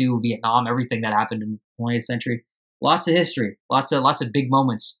World War II, Vietnam, everything that happened in the 20th century. Lots of history, lots of big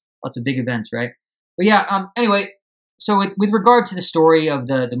moments, lots of big events, right? But yeah, anyway, so with regard to the story of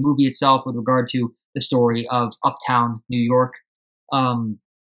the movie itself, with regard to the story of Uptown New York,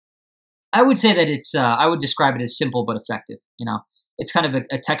 I would say that I would describe it as simple but effective. It's kind of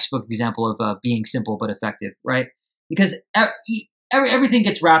a textbook example of being simple but effective, right? Because everything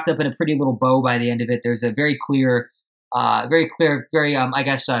gets wrapped up in a pretty little bow by the end of it. There's a very clear,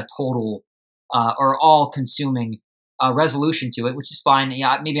 total or all-consuming resolution to it, which is fine.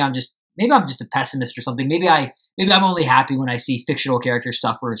 Yeah, maybe I'm just a pessimist or something. Maybe I'm only happy when I see fictional characters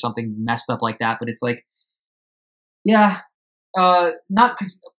suffer or something messed up like that. But it's like, yeah, not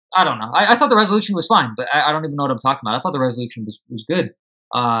because I don't know. I thought the resolution was fine, but I don't even know what I'm talking about. I thought the resolution was good.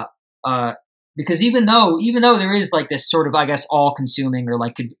 Because even though there is like this sort of, I guess, all-consuming or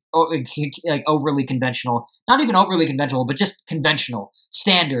like overly conventional, not even overly conventional, but just conventional,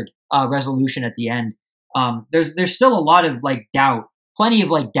 standard resolution at the end, there's still a lot of like doubt, plenty of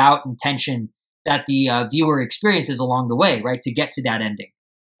like doubt and tension that the viewer experiences along the way, right, to get to that ending,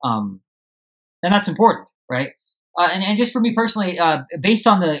 and that's important, right? And just for me personally, based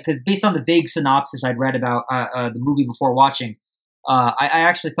on the vague synopsis I'd read about the movie before watching. I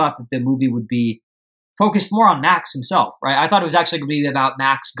actually thought that the movie would be focused more on Max himself, right? I thought it was actually going to be about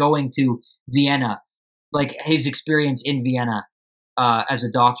Max going to Vienna, like his experience in Vienna as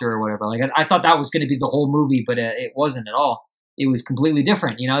a doctor or whatever. Like I thought that was going to be the whole movie, but it wasn't at all. It was completely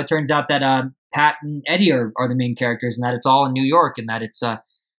different. It turns out that Pat and Eddie are the main characters, and that it's all in New York, and that it's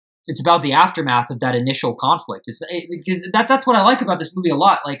about the aftermath of that initial conflict. Because that's what I like about this movie a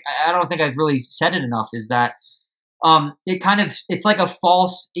lot. Like I don't think I've really said it enough. Is that it's like a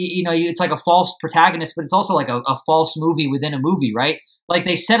false, it's like a false protagonist, but it's also like a false movie within a movie, right? Like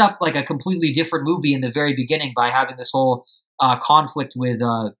they set up like a completely different movie in the very beginning by having this whole conflict with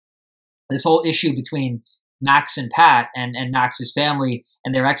this whole issue between Max and Pat and Max's family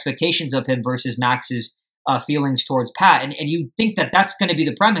and their expectations of him versus Max's feelings towards Pat. And you think that that's going to be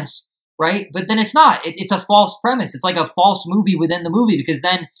the premise, right? But then it's not. It's a false premise. It's like a false movie within the movie, because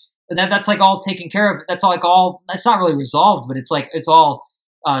then that's like all taken care of. That's like all. That's not really resolved, but it's like it's all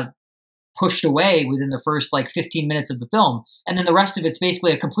pushed away within the first like 15 minutes of the film, and then the rest of it's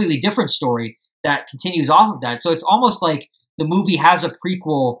basically a completely different story that continues off of that. So it's almost like the movie has a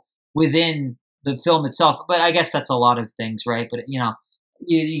prequel within the film itself. But I guess that's a lot of things, right? But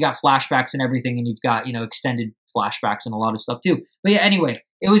you got flashbacks and everything, and you've got extended flashbacks and a lot of stuff too. But yeah, anyway,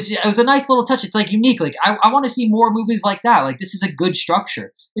 it was a nice little touch. It's like unique. Like I want to see more movies like that. Like this is a good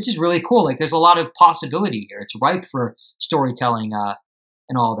structure. This is really cool. Like there's a lot of possibility here. It's ripe for storytelling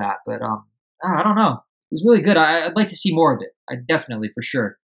and all that. But I don't know. It was really good. I'd like to see more of it. I definitely, for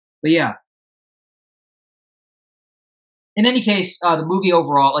sure. But yeah. In any case, the movie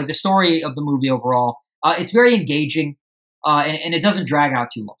overall, like the story of the movie overall, it's very engaging, and it doesn't drag out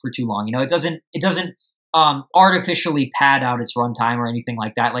for too long. It doesn't artificially pad out its runtime or anything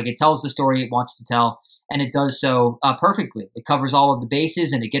like that. Like it tells the story it wants to tell, and it does so perfectly. It covers all of the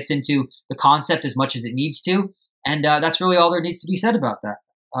bases, and it gets into the concept as much as it needs to, and that's really all there needs to be said about that.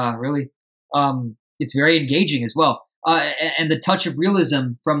 Really, it's very engaging as well, and the touch of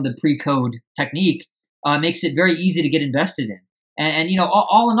realism from the pre-code technique makes it very easy to get invested in. And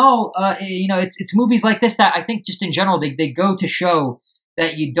all in all, it's movies like this that I think just in general they go to show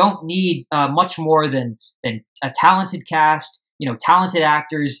that you don't need much more than a talented cast, talented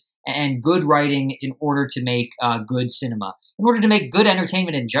actors, and good writing in order to make good cinema, in order to make good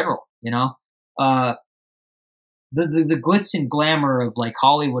entertainment in general. The glitz and glamour of like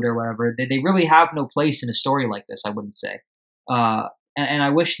Hollywood or whatever, they really have no place in a story like this, I wouldn't say. And I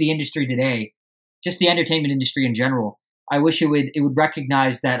wish the industry today, just the entertainment industry in general, I wish it would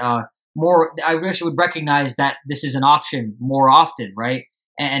recognize that more. I wish it would recognize that this is an option more often, right?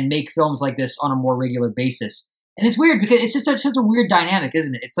 And make films like this on a more regular basis. And it's weird because it's just such a weird dynamic,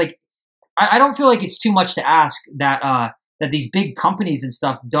 isn't it? It's like I don't feel like it's too much to ask that these big companies and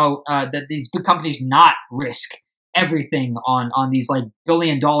stuff don't that these big companies not risk everything on these like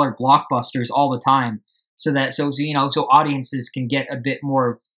billion-dollar blockbusters all the time, so audiences can get a bit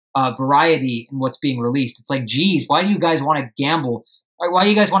more variety in what's being released. It's like, geez, why do you guys want to gamble? Why do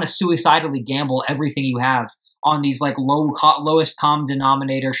you guys want to suicidally gamble everything you have on these like lowest common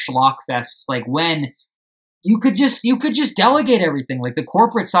denominator schlock fests? Like when you could just delegate everything, like the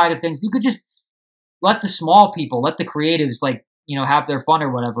corporate side of things. You could just let the small people, let the creatives have their fun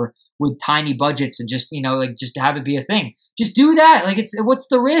or whatever with tiny budgets and just have it be a thing. Just do that. Like what's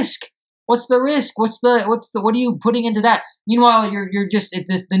the risk? What's the risk? What are you putting into that? Meanwhile, you're just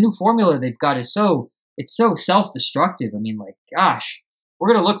the new formula they've got is so self-destructive. I mean, like, gosh,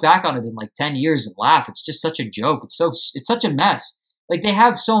 we're gonna look back on it in like 10 years and laugh. It's just such a joke. It's such a mess. Like they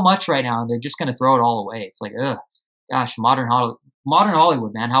have so much right now, and they're just gonna throw it all away. It's like, ugh, gosh, modern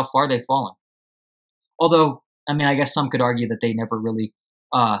Hollywood, man, how far they've fallen. Although, I mean, I guess some could argue that they never really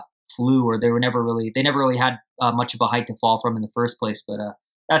flew, or they never really had much of a height to fall from in the first place. But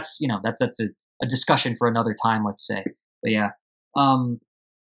that's a discussion for another time, let's say. But yeah, let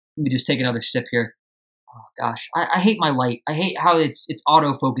me just take another sip here. Oh gosh, I hate my light. I hate how it's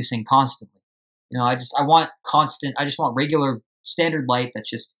auto-focusing constantly. I just want regular standard light that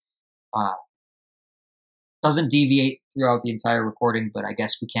just doesn't deviate throughout the entire recording. But I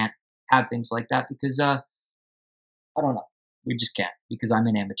guess we can't have things like that because I don't know. We just can't because I'm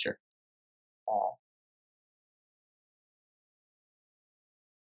an amateur.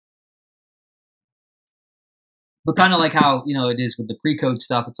 But kind of like how, it is with the pre-code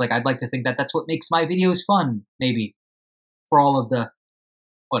stuff. It's like, I'd like to think that that's what makes my videos fun, maybe, for all of the,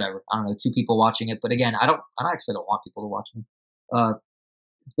 whatever, I don't know, 2 people watching it. But again, I actually don't want people to watch me.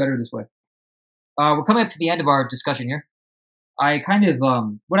 It's better this way. We're coming up to the end of our discussion here. I kind of,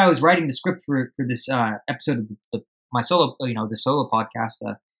 when I was writing the script for this episode of my solo, the solo podcast,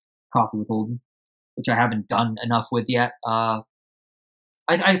 Coffee with Holden, which I haven't done enough with yet. I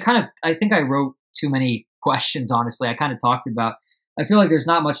think I wrote too many questions, honestly. I kind of talked about, I feel like there's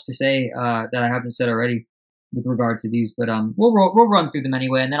not much to say that I haven't said already with regard to these, but we'll run through them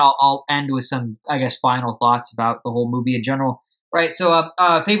anyway, and then I'll end with some, I guess, final thoughts about the whole movie in general. Right, so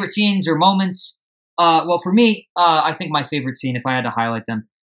favorite scenes or moments. Well, for me, I think my favorite scene, if I had to highlight them,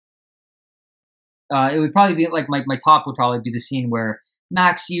 it would probably be like my top would probably be the scene where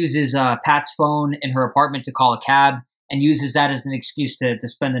Max uses Pat's phone in her apartment to call a cab and uses that as an excuse to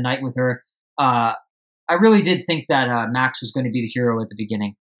spend the night with her. I really did think that Max was going to be the hero at the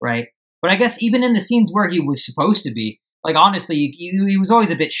beginning, right? But I guess even in the scenes where he was supposed to be, like, honestly, he was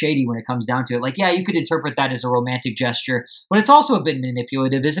always a bit shady when it comes down to it. Like, yeah, you could interpret that as a romantic gesture, but it's also a bit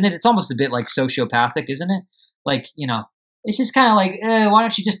manipulative, isn't it? It's almost a bit like sociopathic, isn't it? Like, it's just kind of like, why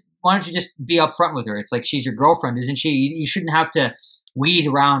don't you just be upfront with her? It's like, she's your girlfriend, isn't she? You shouldn't have to weed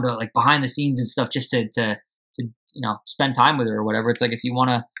around like behind the scenes and stuff just to spend time with her or whatever. It's like, if you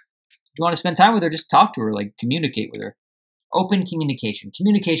want to you want to spend time with her, just talk to her, like communicate with her. Open communication.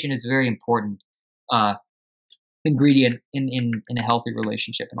 Communication is a very important ingredient in a healthy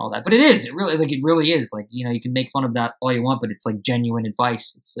relationship and all that. But it really is. Like, you know, you can make fun of that all you want, but it's like genuine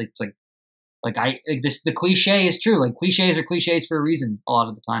advice. It's like this, the cliche is true. Like cliches are cliches for a reason a lot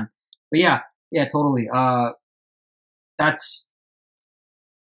of the time. But yeah, totally.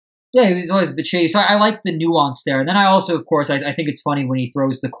 Yeah, he was always a bit shady. So I like the nuance there. And then I also, of course, I think it's funny when he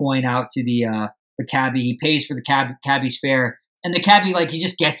throws the coin out to the cabbie. He pays for the cabbie's fare. And the cabbie, like, he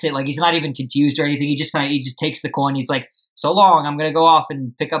just gets it. Like, he's not even confused or anything. He just takes the coin. He's like, so long, I'm going to go off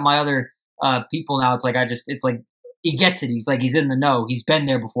and pick up my other people now. It's like, he gets it. He's like, he's in the know. He's been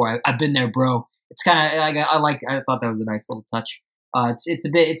there before. I've been there, bro. It's kind of, I thought that was a nice little touch.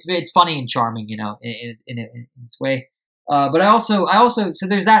 It's funny and charming, you know, in its way. But I also, so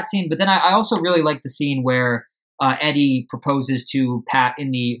there's that scene, but then I also really like the scene where Eddie proposes to Pat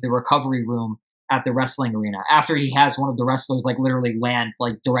in the recovery room at the wrestling arena after he has one of the wrestlers like literally land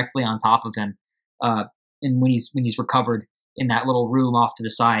like directly on top of him, and when he's recovered in that little room off to the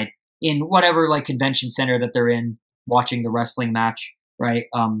side in whatever like convention center that they're in watching the wrestling match, right?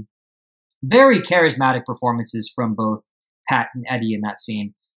 Very charismatic performances from both Pat and Eddie in that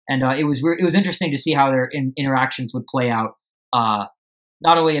scene. And it was interesting to see how their interactions would play out, not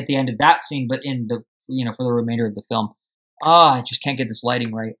only at the end of that scene, but in the for the remainder of the film. I just can't get this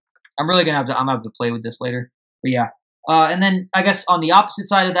lighting right. I'm gonna have to play with this later. But yeah, and then I guess on the opposite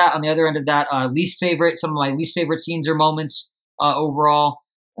side of that, on the other end of that, some of my least favorite scenes or moments overall.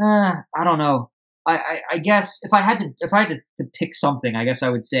 I don't know. I guess if I had to pick something, I guess I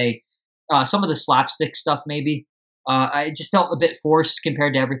would say some of the slapstick stuff maybe. I just felt a bit forced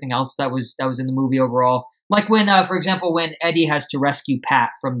compared to everything else that was in the movie overall. Like when, for example, when Eddie has to rescue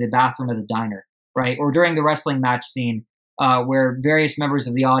Pat from the bathroom of the diner, right? Or during the wrestling match scene, where various members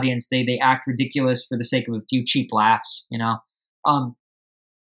of the audience they act ridiculous for the sake of a few cheap laughs, you know?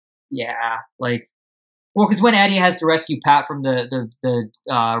 Yeah, like, well, because when Eddie has to rescue Pat from the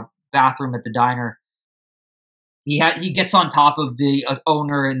bathroom at the diner, he gets on top of the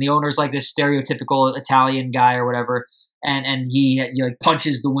owner, and the owner's like this stereotypical Italian guy or whatever, and he like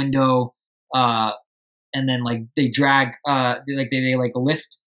punches the window, and then like they drag, they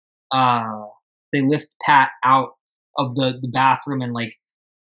lift Pat out of the bathroom and like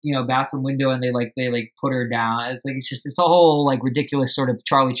bathroom window, and they put her down. It's a whole like ridiculous sort of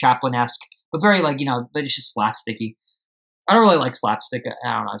Charlie Chaplin-esque, but very but it's just slapsticky. I don't really like slapstick.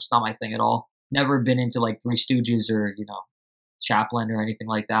 I don't know. It's not my thing at all. Never been into like Three Stooges or Chaplin or anything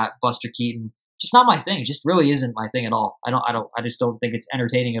like that. Buster Keaton, just not my thing. It just really isn't my thing at all. I just don't think it's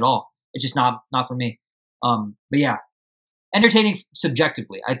entertaining at all. It's just not for me. But yeah, entertaining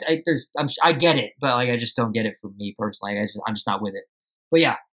subjectively. I get it, but like I just don't get it for me personally. I'm just not with it. But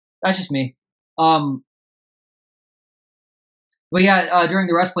yeah, that's just me. But yeah, during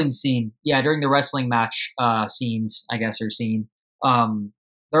the wrestling match scenes, I guess, or scene,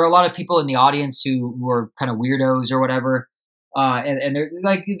 there are a lot of people in the audience who are kind of weirdos or whatever, and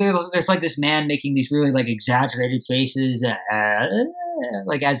there's like this man making these really like exaggerated faces,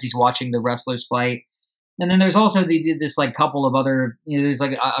 like as he's watching the wrestlers fight, and then there's also this like couple of other there's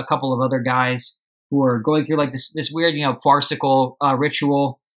like a couple of other guys who are going through like this weird farcical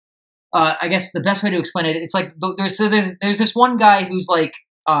ritual. I guess the best way to explain it, it's like there's this one guy who's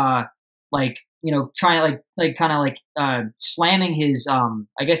trying to slamming his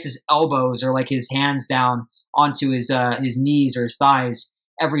I guess his elbows or like his hands down onto his knees or his thighs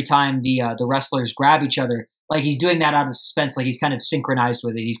every time the wrestlers grab each other. Like he's doing that out of suspense, like he's kind of synchronized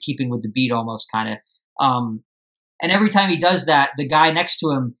with it. He's keeping with the beat almost kind of. And every time he does that, the guy next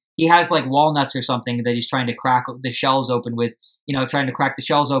to him, he has like walnuts or something that he's trying to crack the shells open with, trying to crack the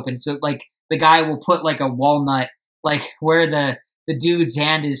shells open. So like the guy will put like a walnut like where the dude's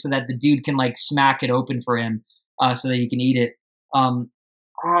hand is so that the dude can like smack it open for him so that he can eat it.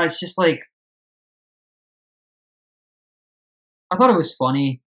 It's just like, I thought it was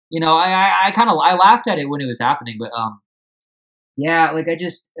funny. I laughed at it when it was happening, but yeah, like I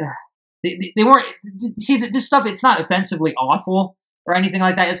just they weren't, see this stuff. It's not offensively awful or anything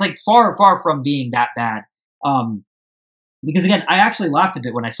like that. It's like far from being that bad. Because again, I actually laughed a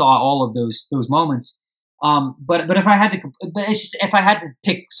bit when I saw all of those moments. But if I had to, if I had to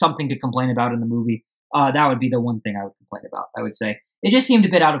pick something to complain about in the movie, that would be the one thing I would complain about. I would say it just seemed a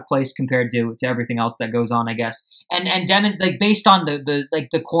bit out of place compared to everything else that goes on, I guess. And like based on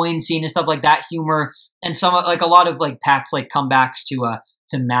the coin scene and stuff like that, humor and some like a lot of like Pat's like comebacks to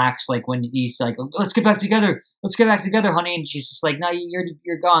Max, like when he's like, let's get back together, honey, and she's just like, no,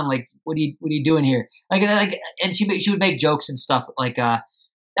 you're gone. Like, what are you doing here? Like, and she would make jokes and stuff like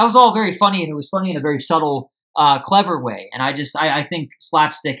that was all very funny, and it was funny in a very subtle, clever way. And I think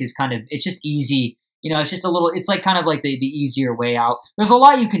slapstick is kind of, it's just easy. It's just a little, it's like kind of like the easier way out. There's a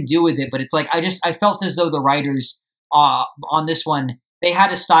lot you can do with it, but it's like, I felt as though the writers, on this one, they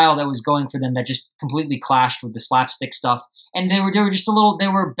had a style that was going for them that just completely clashed with the slapstick stuff. And they were just a little, they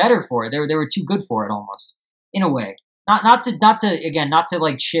were better for it. They were too good for it almost, in a way. Not to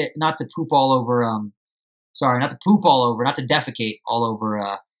like shit, not to poop all over, not to defecate all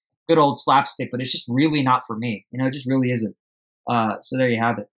over, good old slapstick, but it's just really not for me. It just really isn't. So there you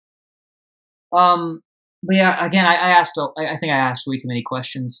have it. But yeah, again, I think I asked way too many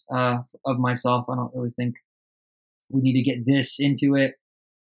questions, of myself. I don't really think we need to get this into it,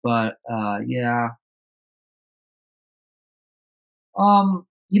 but, yeah.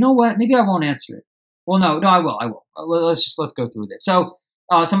 You know what? Maybe I won't answer it. Well, no, I will. Let's go through this. So,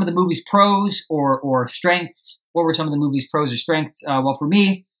 some of the movie's pros or strengths. What were some of the movie's pros or strengths? Well, for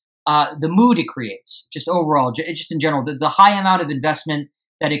me, the mood it creates, just overall, just in general, the high amount of investment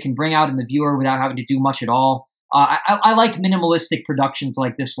that it can bring out in the viewer without having to do much at all. I like minimalistic productions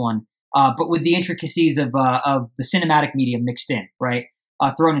like this one, but with the intricacies of the cinematic medium mixed in, right?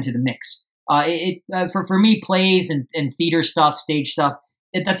 Thrown into the mix. For me, plays and theater stuff, stage stuff,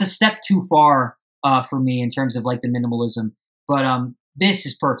 that's a step too far, for me in terms of like the minimalism. But this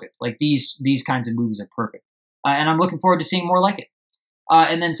is perfect. Like these kinds of movies are perfect, and I'm looking forward to seeing more like it.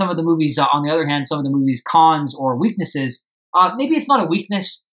 And then some of the movies, on the other hand, some of the movies' cons or weaknesses. Maybe it's not a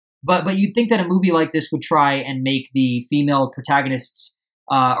weakness, but you'd think that a movie like this would try and make the female protagonists,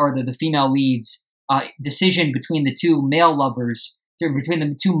 or the female leads, decision between the two male lovers, between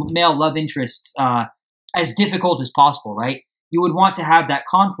the two male love interests, as difficult as possible, right? You would want to have that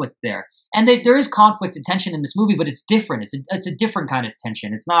conflict there. And there is conflict and tension in this movie, but it's different. It's a different kind of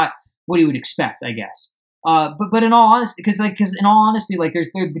tension. It's not what you would expect, I guess. But in all honesty, because in all honesty, like there's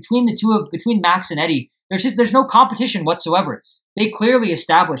between Max and Eddie, there's no competition whatsoever. They clearly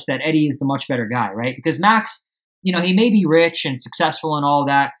established that Eddie is the much better guy, right? Because Max, he may be rich and successful and all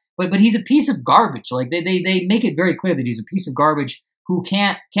that, but he's a piece of garbage. Like they make it very clear that he's a piece of garbage who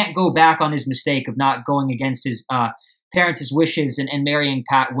can't go back on his mistake of not going against his parents' wishes and marrying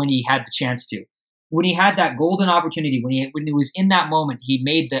Pat when he had the chance to. When he had that golden opportunity, when he was in that moment, he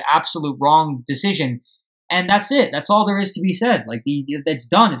made the absolute wrong decision. And that's it. That's all there is to be said. Like it's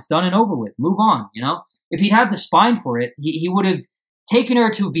done. It's done and over with. Move on. If he'd had the spine for it, he would have taken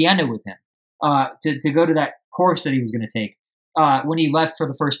her to Vienna with him, to go to that course that he was going to take, when he left for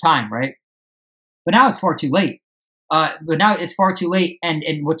the first time, right? But now it's far too late.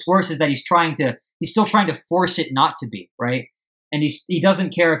 And what's worse is that he's still trying to force it not to be, right? And he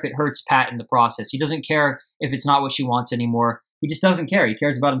doesn't care if it hurts Pat in the process. He doesn't care if it's not what she wants anymore. He just doesn't care. He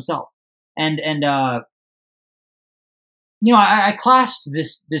cares about himself. I classed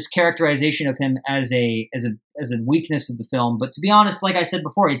this characterization of him as a weakness of the film, but to be honest, like I said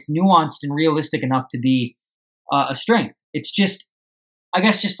before, it's nuanced and realistic enough to be a strength. It's just, I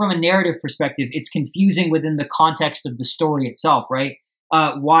guess, just from a narrative perspective, it's confusing within the context of the story itself, right?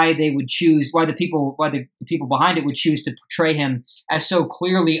 Why the people behind it would choose to portray him as so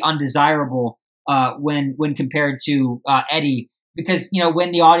clearly undesirable, when compared to Eddie, because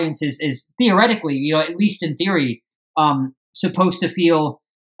when the audience is theoretically, at least in theory, supposed to feel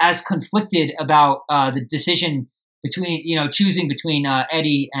as conflicted about the decision between choosing between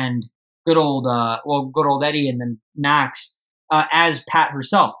Eddie and good old Eddie and then Max, as Pat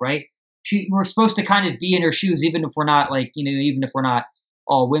herself, right? We're supposed to kind of be in her shoes, even if we're not even if we're not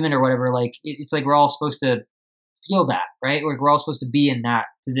all women or whatever. Like it's like we're all supposed to feel that, right? Like we're all supposed to be in that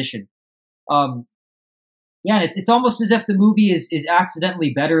position. Yeah, and it's almost as if the movie is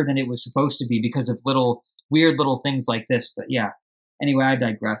accidentally better than it was supposed to be because of weird little things like this. But yeah, anyway, I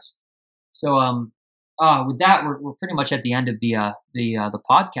digress. So with that, we're pretty much at the end of the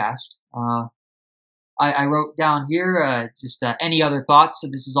podcast. I wrote down here just any other thoughts. So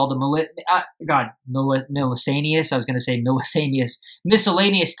this is all the miscellaneous. I was going to say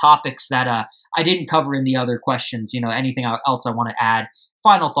miscellaneous topics that I didn't cover in the other questions. Anything else I want to add,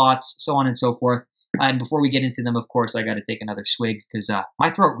 final thoughts, so on and so forth. And before we get into them, of course, I got to take another swig because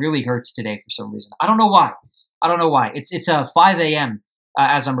my throat really hurts today for some reason. I don't know why. It's 5 a.m.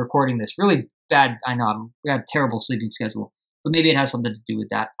 As I'm recording this. Really bad. I know we have a terrible sleeping schedule, but maybe it has something to do with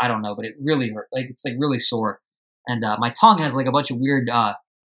that. I don't know, but it really hurt. Like it's like really sore, and my tongue has like a bunch of weird, it's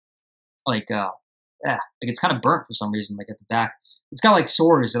kind of burnt for some reason, like at the back. It's got like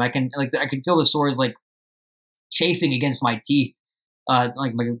sores, and I can feel the sores like chafing against my teeth.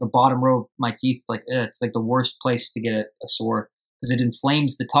 Like the bottom row of my teeth, it's like the worst place to get a sore because it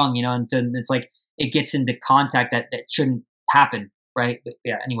inflames the tongue, and it's like it gets into contact that shouldn't happen, right? But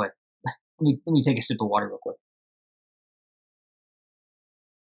yeah, anyway, let me take a sip of water real quick.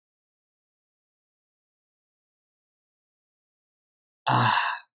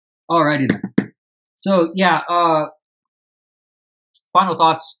 Alrighty then. So yeah, final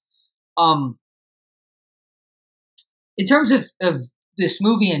thoughts. In terms of this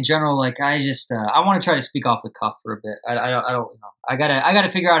movie in general, like I just I want to try to speak off the cuff for a bit. I don't you know. I gotta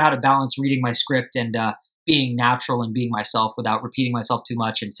figure out how to balance reading my script and being natural and being myself without repeating myself too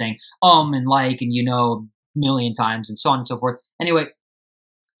much and saying and like and a million times and so on and so forth. Anyway,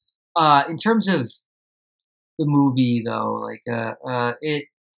 in terms of the movie though, like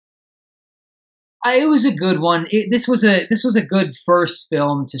it was a good one. This was a good first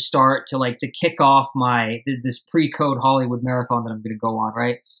film to start to kick off this pre-code Hollywood marathon that I'm going to go on,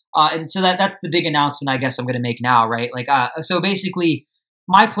 right? And so that's the big announcement I guess I'm going to make now, right? So basically,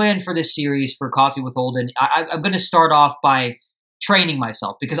 my plan for this series for Coffee with Holden, I'm going to start off by training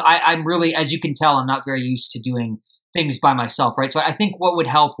myself because I'm really, as you can tell, I'm not very used to doing things by myself, right? So I think what would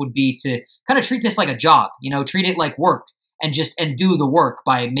help would be to kind of treat this like a job, treat it like work. And do the work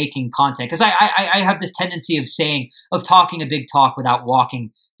by making content. Because I have this tendency of talking a big talk without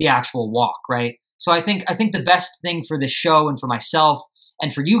walking the actual walk, right? So I think the best thing for this show and for myself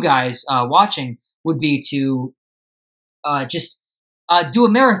and for you guys watching would be to just do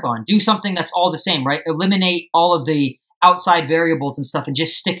a marathon, do something that's all the same, right? Eliminate all of the outside variables and stuff and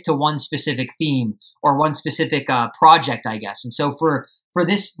just stick to one specific theme or one specific project, I guess. And so for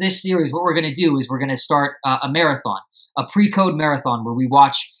this series, what we're going to do is we're going to start a marathon. A pre-code marathon where we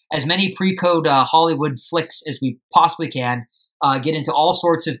watch as many pre-code Hollywood flicks as we possibly can, get into all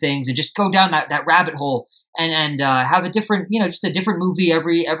sorts of things, and just go down that rabbit hole and have a different, just a different movie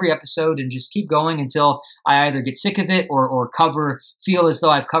every episode, and just keep going until I either get sick of it or feel as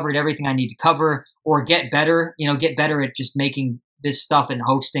though I've covered everything I need to cover, or get better at just making this stuff and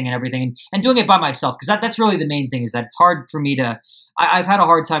hosting and everything, and doing it by myself, because that's really the main thing, is that it's hard for me to. I've had a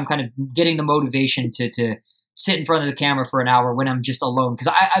hard time kind of getting the motivation to sit in front of the camera for an hour when I'm just alone,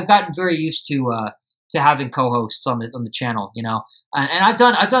 because I've gotten very used to having co-hosts on the channel, and I've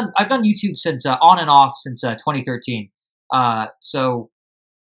done YouTube since on and off since 2013. So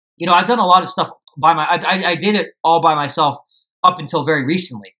I've done a lot of stuff I did it all by myself up until very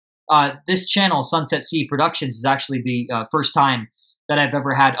recently. This channel, Sunset C Productions, is actually the first time that I've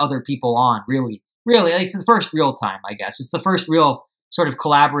ever had other people on. Really, it's the first real time, I guess. It's the first real sort of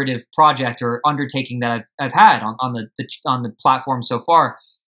collaborative project or undertaking that I've had on the platform so far,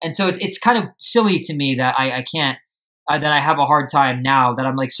 and so it's kind of silly to me that I can't that I have a hard time now that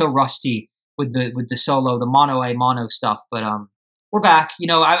I'm like so rusty with the solo, the mono stuff. But we're back.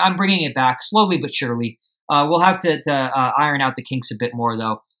 I'm bringing it back slowly but surely. We'll have to iron out the kinks a bit more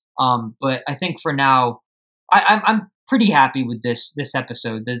though. But I think for now, I'm pretty happy with this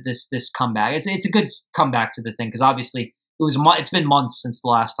episode, this comeback. It's a good comeback to the thing, because obviously. It's been months since the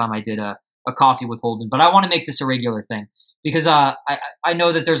last time I did a Coffee with Holden, but I want to make this a regular thing because I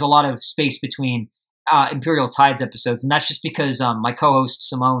know that there's a lot of space between Imperial Tides episodes, and that's just because my co-host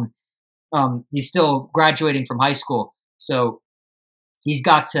Simone, he's still graduating from high school, so he's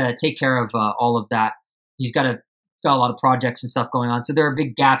got to take care of all of that. He's got a lot of projects and stuff going on, so there are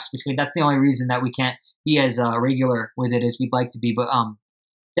big gaps between. That's the only reason that we can't be as regular with it as we'd like to be, but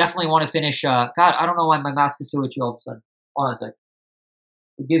definitely want to finish. God, I don't know why my mask is so itchy all of a sudden. Hold on a sec.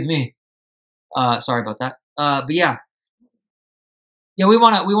 Forgive me. Sorry about that. But yeah, we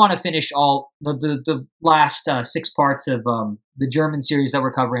want to finish all the last 6 parts of the German series that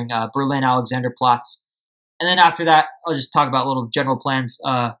we're covering, Berlin Alexanderplatz, and then after that, I'll just talk about little general plans.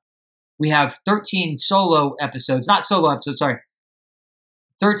 We have 13 solo episodes, not solo episodes, sorry,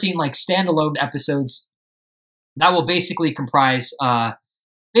 13 like standalone episodes that will basically comprise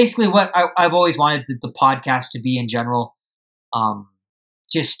basically what I've always wanted the podcast to be in general.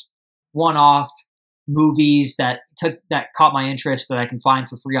 Just one-off movies that caught my interest that I can find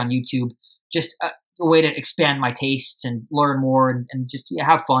for free on YouTube. Just a way to expand my tastes and learn more and just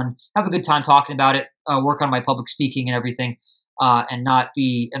have fun, have a good time talking about it, work on my public speaking and everything, and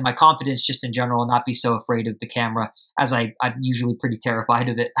my confidence just in general, not be so afraid of the camera, as I'm usually pretty terrified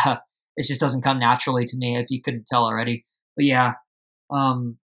of it. It just doesn't come naturally to me, if you couldn't tell already. But yeah.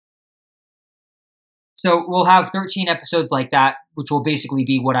 So we'll have 13 episodes like that, which will basically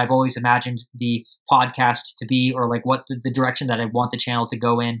be what I've always imagined the podcast to be, or like what the direction that I want the channel to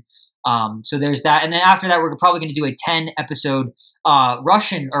go in. So there's that. And then after that, we're probably going to do a 10-episode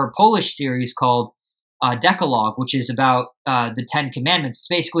Russian or Polish series called Decalogue, which is about the 10 Commandments. It's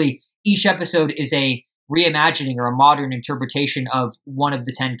basically each episode is a reimagining or a modern interpretation of one of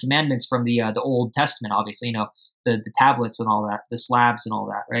the 10 Commandments from the Old Testament, obviously, the tablets and all that, the slabs and all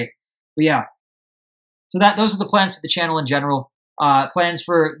that, right? But yeah, so those are the plans for the channel in general. Plans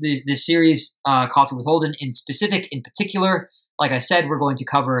for the series, Coffee with Holden in particular. Like I said, we're going to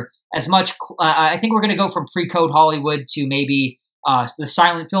cover as much. I think we're going to go from pre-code Hollywood to maybe the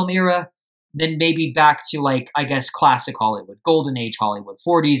silent film era, then maybe back to, like, I guess, classic Hollywood, golden age Hollywood,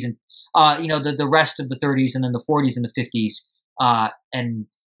 40s and the rest of the 30s, and then the 40s and the 50s, and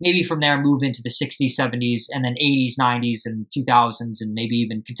maybe from there move into the 60s, 70s, and then 80s, 90s, and 2000s, and maybe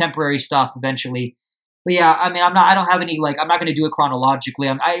even contemporary stuff eventually. But yeah, I mean, I don't have any, like, I'm not going to do it chronologically.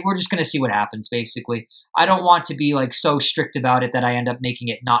 We're just going to see what happens, basically. I don't want to be, like, so strict about it that I end up making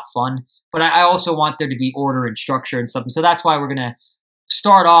it not fun. But I also want there to be order and structure and stuff. And so that's why we're going to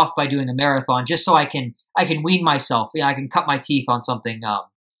start off by doing a marathon, just so I can wean myself. I can cut my teeth on something a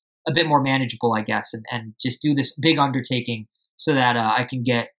bit more manageable, I guess, and just do this big undertaking so that I can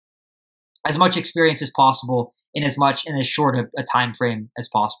get as much experience as possible in as short a time frame as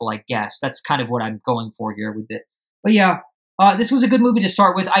possible, I guess. That's kind of what I'm going for here with it. But yeah, this was a good movie to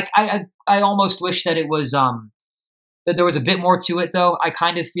start with. I almost wish that it was that there was a bit more to it, though. I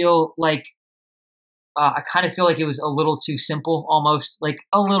kind of feel like it was a little too simple, almost, like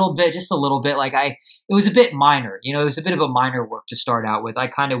a little bit, just a little bit. Like it was a bit minor, it was a bit of a minor work to start out with. I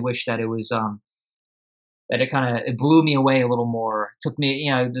kind of wish that it was that it blew me away a little more. Took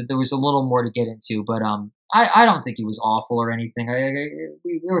me, there was a little more to get into, but I don't think it was awful or anything.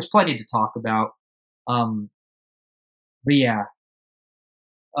 There was plenty to talk about. But yeah.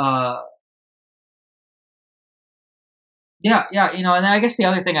 Yeah, and I guess the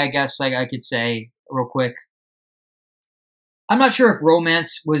other thing I could say real quick, I'm not sure if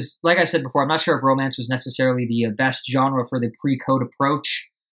romance was, like I said before, I'm not sure if romance was necessarily the best genre for the pre-code approach,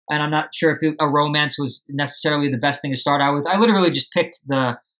 and I'm not sure if a romance was necessarily the best thing to start out with. I literally just picked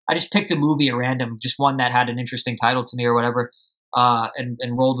a movie at random, just one that had an interesting title to me or whatever, and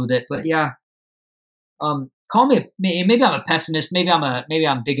rolled with it. But yeah, call me, maybe I'm a pessimist, maybe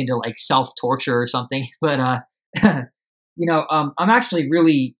I'm big into, like, self-torture or something, but I'm actually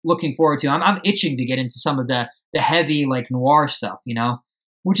really looking forward to. I'm itching to get into some of the heavy, like, noir stuff,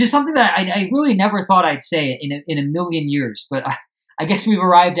 which is something that I really never thought I'd say in a million years. But I guess we've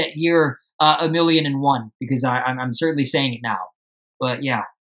arrived at year 1,000,001, because I'm certainly saying it now. But yeah,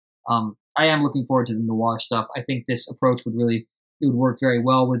 I am looking forward to the noir stuff. I think this approach would work very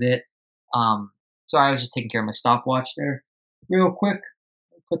well with it. Sorry, I was just taking care of my stopwatch there, real quick.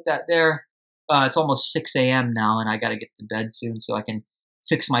 Put that there. It's almost 6 a.m. now, and I got to get to bed soon so I can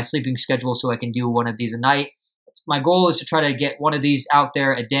fix my sleeping schedule so I can do one of these a night. My goal is to try to get one of these out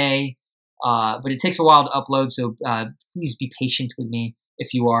there a day, but it takes a while to upload, so please be patient with me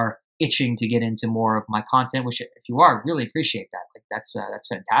if you are itching to get into more of my content, which, if you are, really appreciate that. Like, that's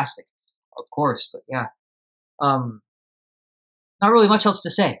fantastic, of course. But yeah, not really much else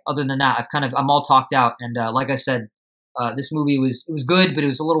to say other than that. I'm all talked out, and like I said, this movie was good, but it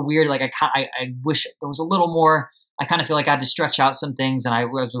was a little weird. Like, I wish there was a little more. I kind of feel like I had to stretch out some things, and I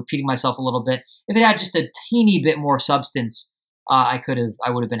was repeating myself a little bit. If it had just a teeny bit more substance, I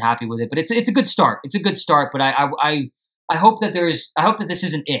would have been happy with it. But it's a good start. It's a good start. But I hope that this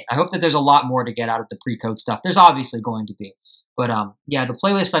isn't it. I hope that there's a lot more to get out of the pre-code stuff. There's obviously going to be. But yeah, the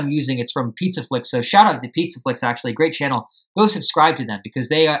playlist I'm using, it's from Pizza Flicks. So shout out to Pizza Flicks, actually, great channel. Go subscribe to them,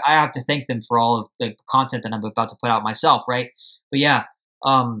 because I have to thank them for all of the content that I'm about to put out myself, right? But yeah,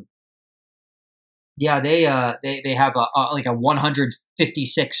 they have like a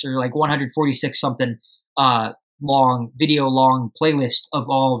 156 or like 146 something long playlist of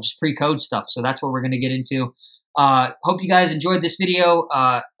all just pre-code stuff. So that's what we're going to get into. Hope you guys enjoyed this video.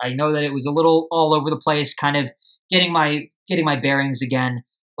 I know that it was a little all over the place, kind of getting my bearings again,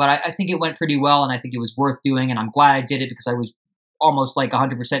 but I think it went pretty well, and I think it was worth doing, and I'm glad I did it, because I was almost like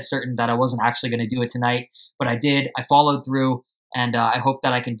 100% certain that I wasn't actually going to do it tonight, but I did. I followed through, and I hope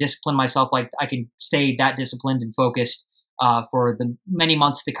that I can discipline myself, like I can stay that disciplined and focused for the many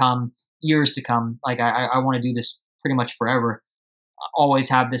months to come, years to come. Like, I want to do this pretty much forever. Always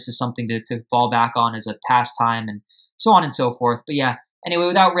have this as something to fall back on as a pastime, and so on and so forth. But yeah, anyway,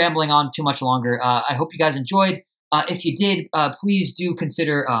 without rambling on too much longer, I hope you guys enjoyed. If you did, please do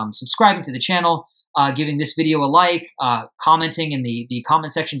consider subscribing to the channel, giving this video a like, commenting in the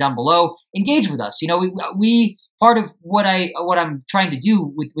comment section down below. Engage with us. We part of what I'm trying to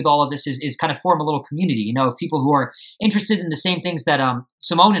do with all of this is kind of form a little community, of people who are interested in the same things that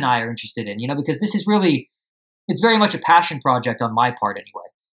Simone and I are interested in, because this is really, it's very much a passion project on my part anyway.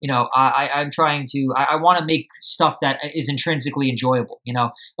 I'm trying to, I want to make stuff that is intrinsically enjoyable,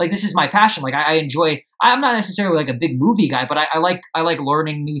 like this is my passion. Like I enjoy, I'm not necessarily like a big movie guy, but I like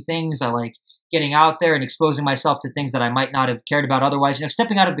learning new things. I like getting out there and exposing myself to things that I might not have cared about otherwise,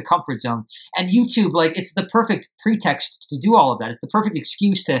 stepping out of the comfort zone. And YouTube, like, it's the perfect pretext to do all of that. It's the perfect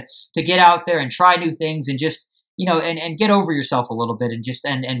excuse to get out there and try new things and just, and get over yourself a little bit and just,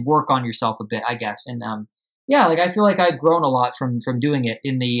 and work on yourself a bit, I guess. And, yeah, like, I feel like I've grown a lot from doing it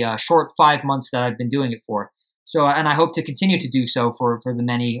in the short 5 months that I've been doing it for. So, and I hope to continue to do so for the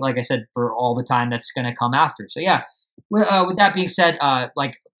many, like I said, for all the time that's going to come after. So, yeah, with that being said,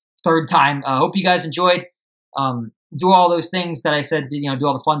 like, third time, hope you guys enjoyed. Do all those things that I said, do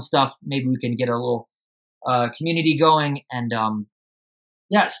all the fun stuff. Maybe we can get a little community going. And,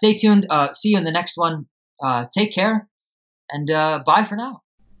 yeah, stay tuned. See you in the next one. Take care, and bye for now.